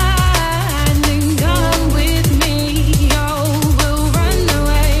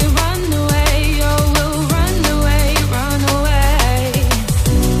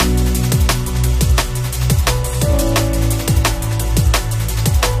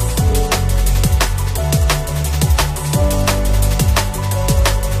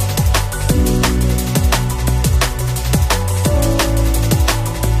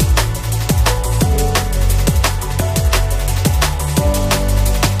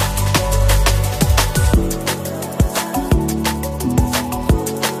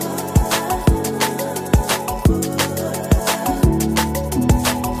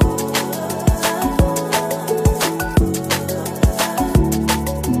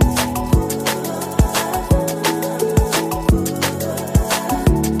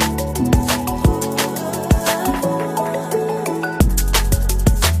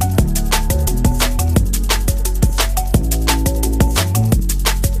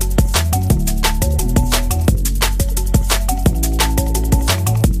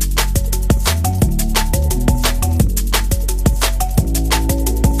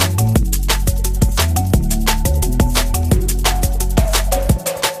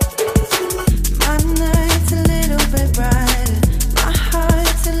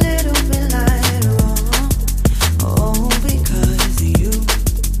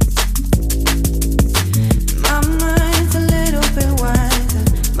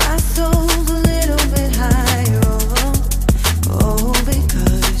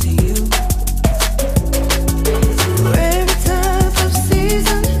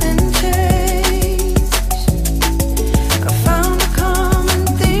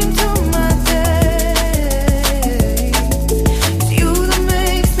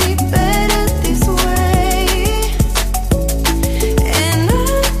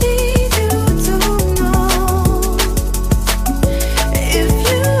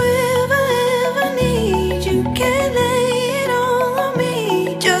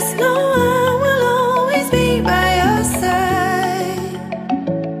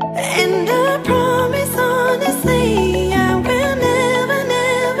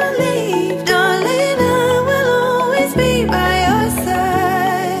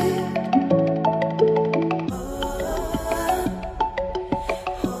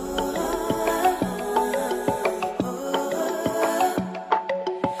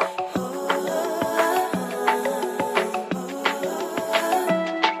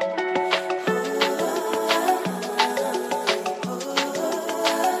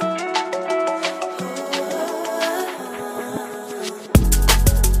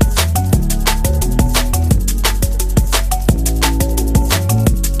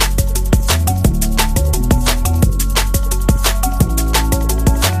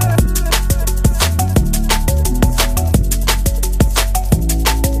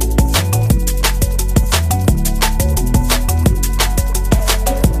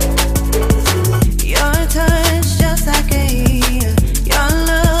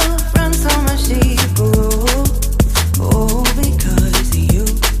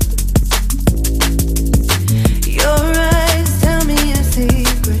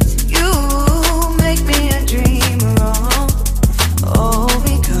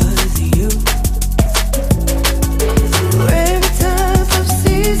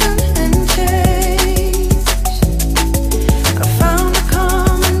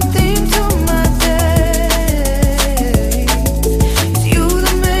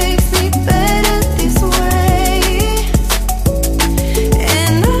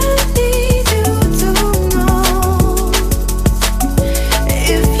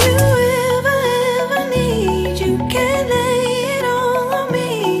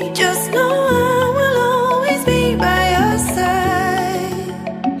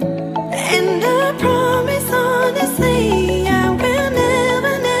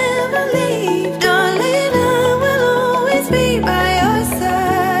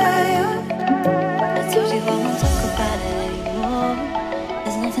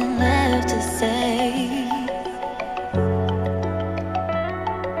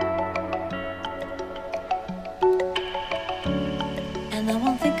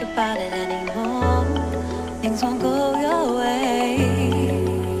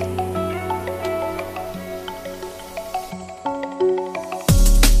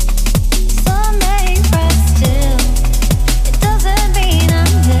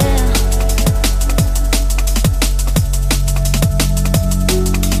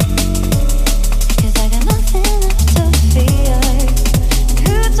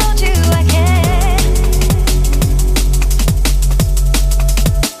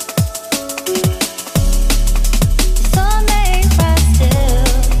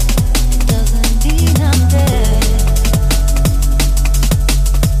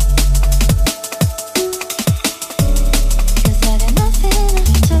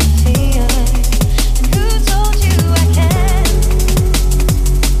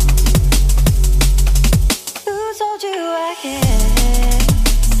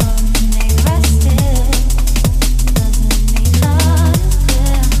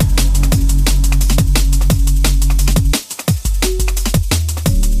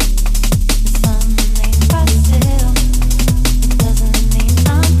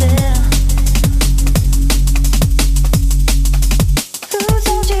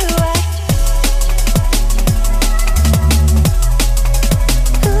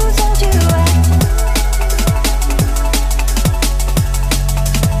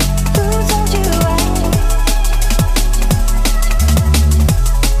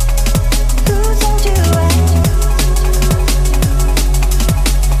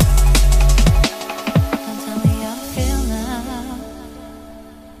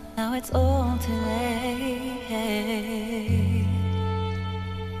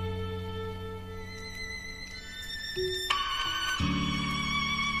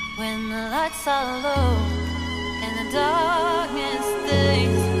 when the lights are low and the darkness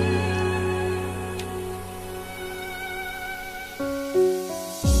stays.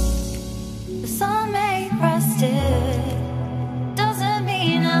 The sun may rest it, doesn't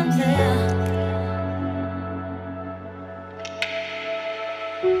mean I'm there.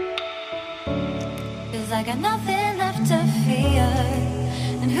 'Cause I got nothing left to fear,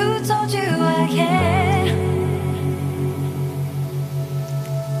 and who told you I care?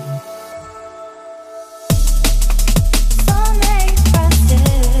 Sun may rest it,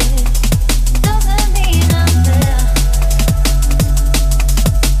 doesn't mean I'm there.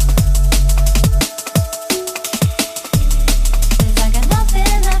 'Cause I got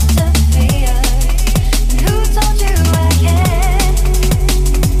nothing left to fear, and who told you I care?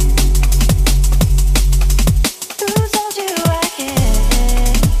 Who told you I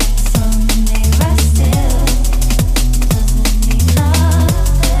care? Sun may rest still, doesn't mean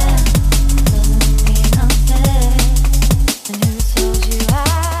nothing, doesn't mean nothing. And who told you I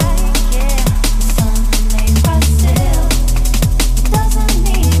care? The sun may rest still, doesn't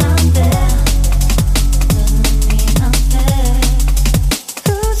mean I'm there, doesn't mean nothing.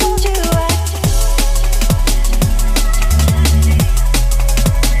 Who told you I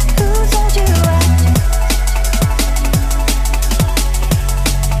Who told you I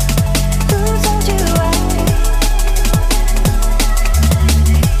Who told you I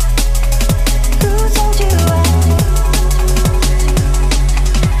Who told you I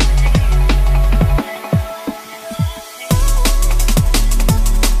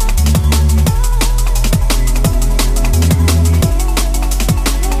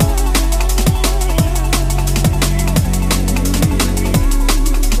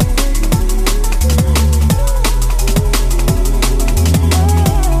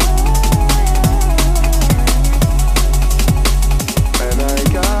And I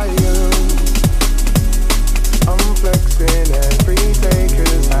got you. I'm flexing every day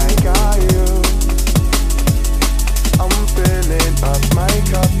 'cause I got you. I'm filling up my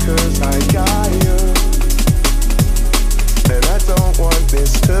cup 'cause I got you. And I don't want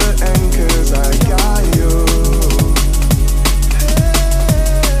this to end 'cause I got you.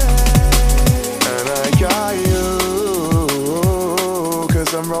 And I got you.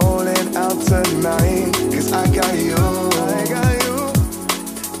 'Cause I'm rolling out tonight 'cause I got you. I got you.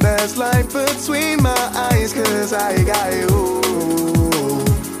 There's light between my eyes 'cause I got you.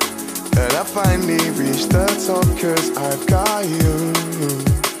 And I finally reached the top 'cause I've got you.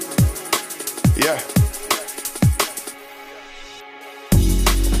 Yeah.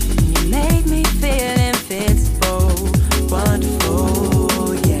 You make me feel invincible,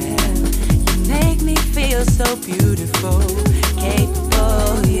 wonderful, yeah. You make me feel so beautiful,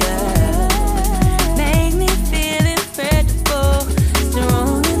 capable, yeah. Make me feel incredible,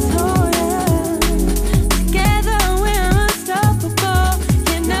 strong and total. Together we're unstoppable,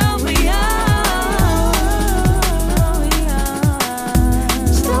 you know we are.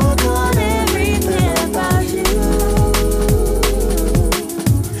 Stuck on everything about you.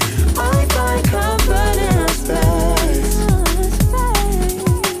 I find comfort in our space.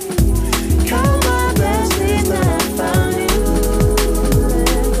 Count my blessings that I found you.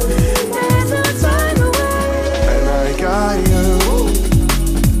 There's no time to wait. And I got you.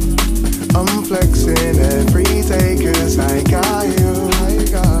 I'm flexing every day 'cause I got you. I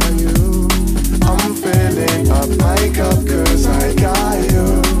got you. I'm filling up my cup 'cause I got you.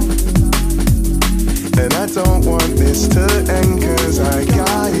 And I don't want this to end 'cause I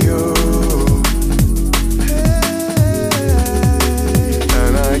got you.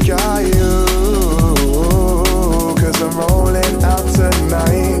 And I got you. 'Cause I'm rolling out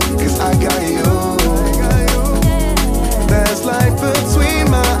tonight 'cause I got you. There's light between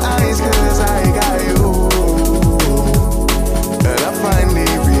my eyes 'cause I got you. And I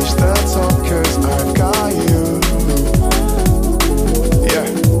finally reached the top 'cause I've got you. Yeah.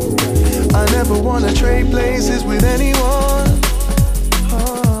 I never wanna trade places with anyone.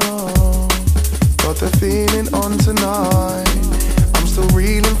 Oh, got the feeling on tonight. I'm still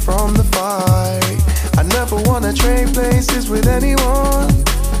reeling from the fight. I never wanna trade places with anyone.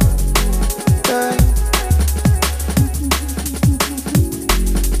 Yeah.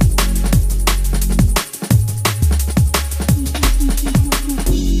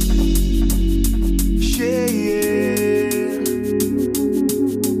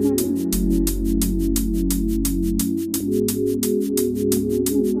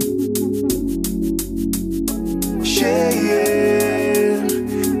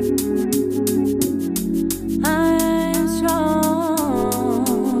 I'm strong.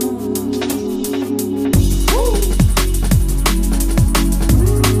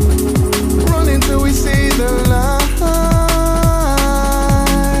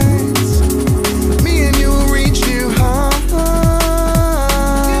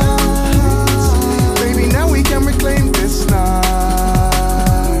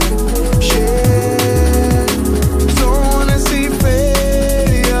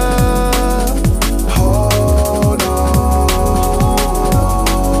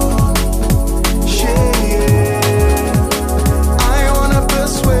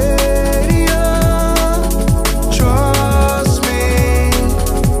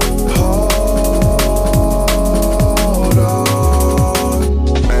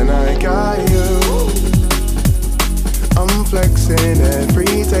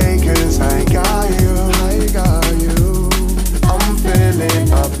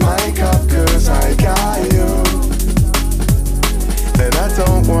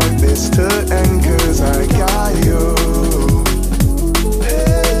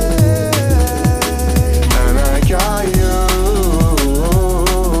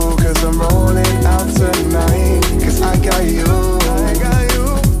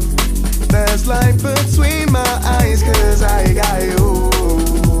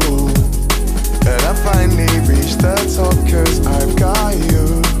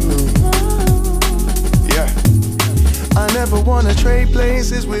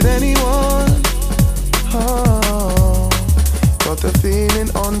 feeling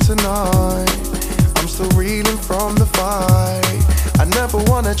on tonight. I'm still reeling from the fight. I never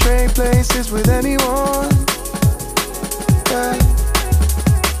wanna trade places with anyone. Yeah.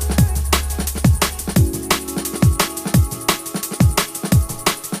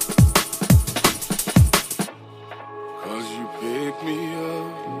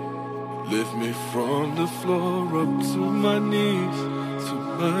 Lift me from the floor up to my knees, to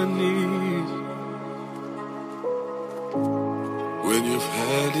my knees. When you've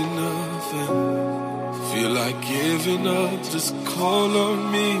had enough and feel like giving up, just call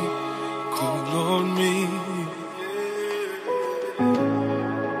on me, call on me.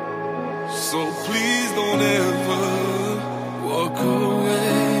 So please don't ever walk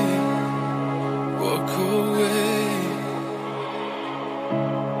away, walk away.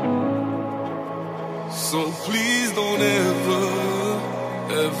 So please don't ever,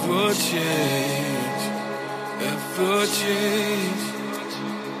 ever change, ever change.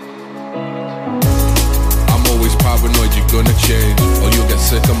 I'm always paranoid you're gonna change, or you'll get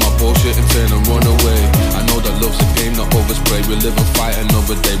sick of my bullshit and turn and run away. I know that love's a game, not overspray. We live and fight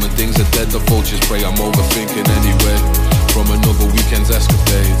another day. When things are dead, the vultures pray. I'm overthinking anyway. From another weekend's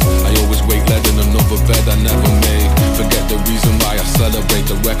escapade, I always wait led in another bed I never made. Forget the reason why I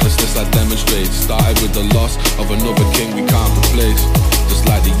celebrate, the recklessness I demonstrate. Started with the loss of another king we can't replace. Just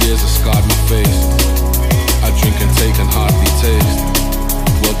like the years have scarred my face. I drink and take and hardly taste.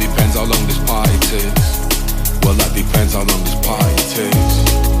 Well, depends how long this party takes. Well, that depends how long this party takes.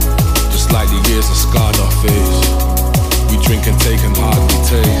 Just like the years have scarred our face. We drink and take and hardly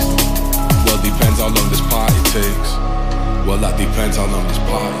taste. Well, depends how long this party takes. Well, that depends how long this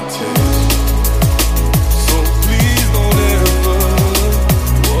party takes. So please don't ever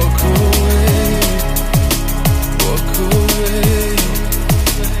walk away, walk away.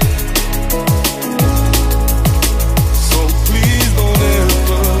 So please don't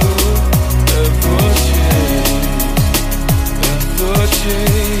ever, ever change, ever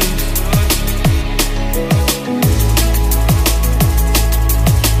change.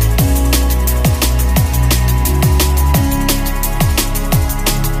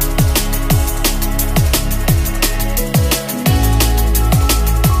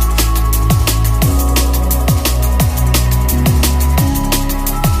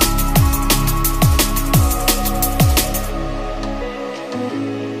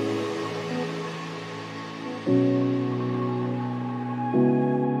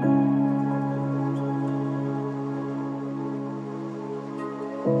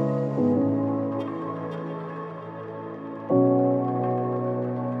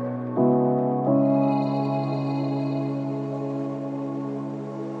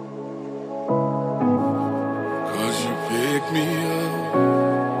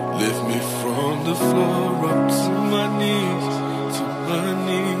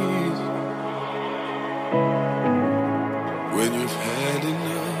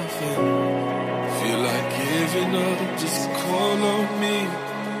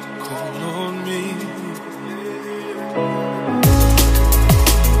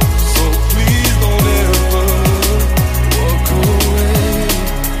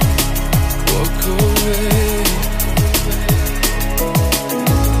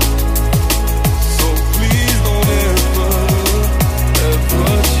 So please don't ever,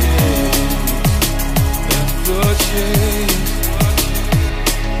 ever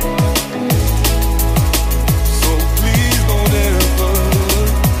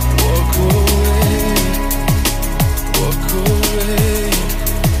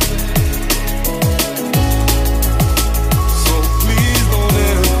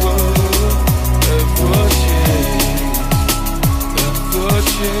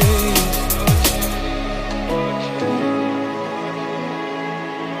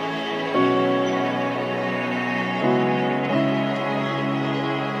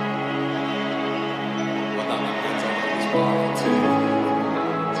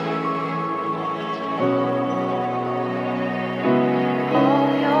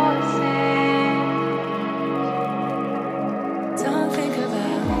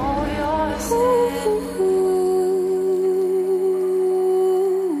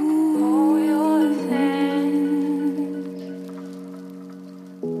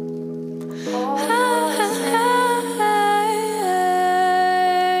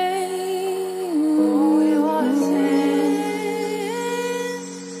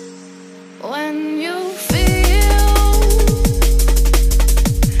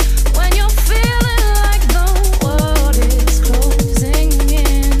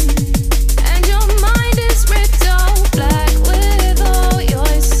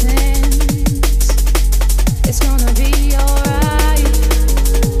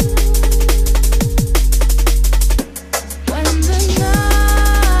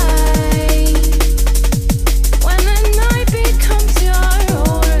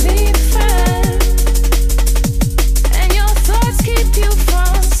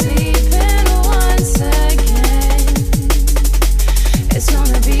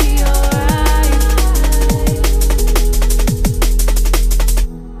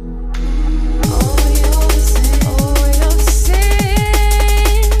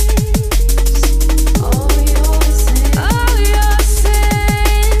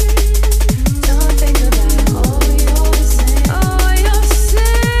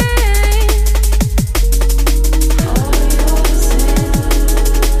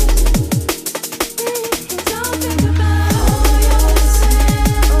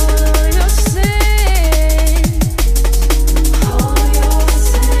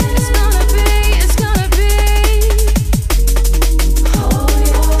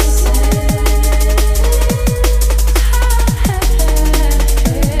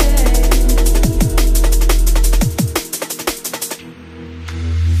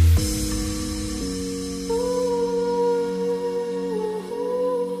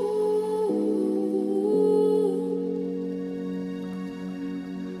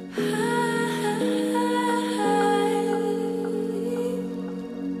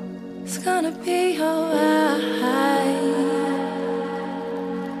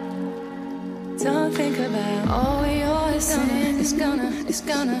Don't think about all your sin. It's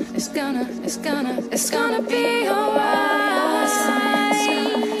gonna be alright.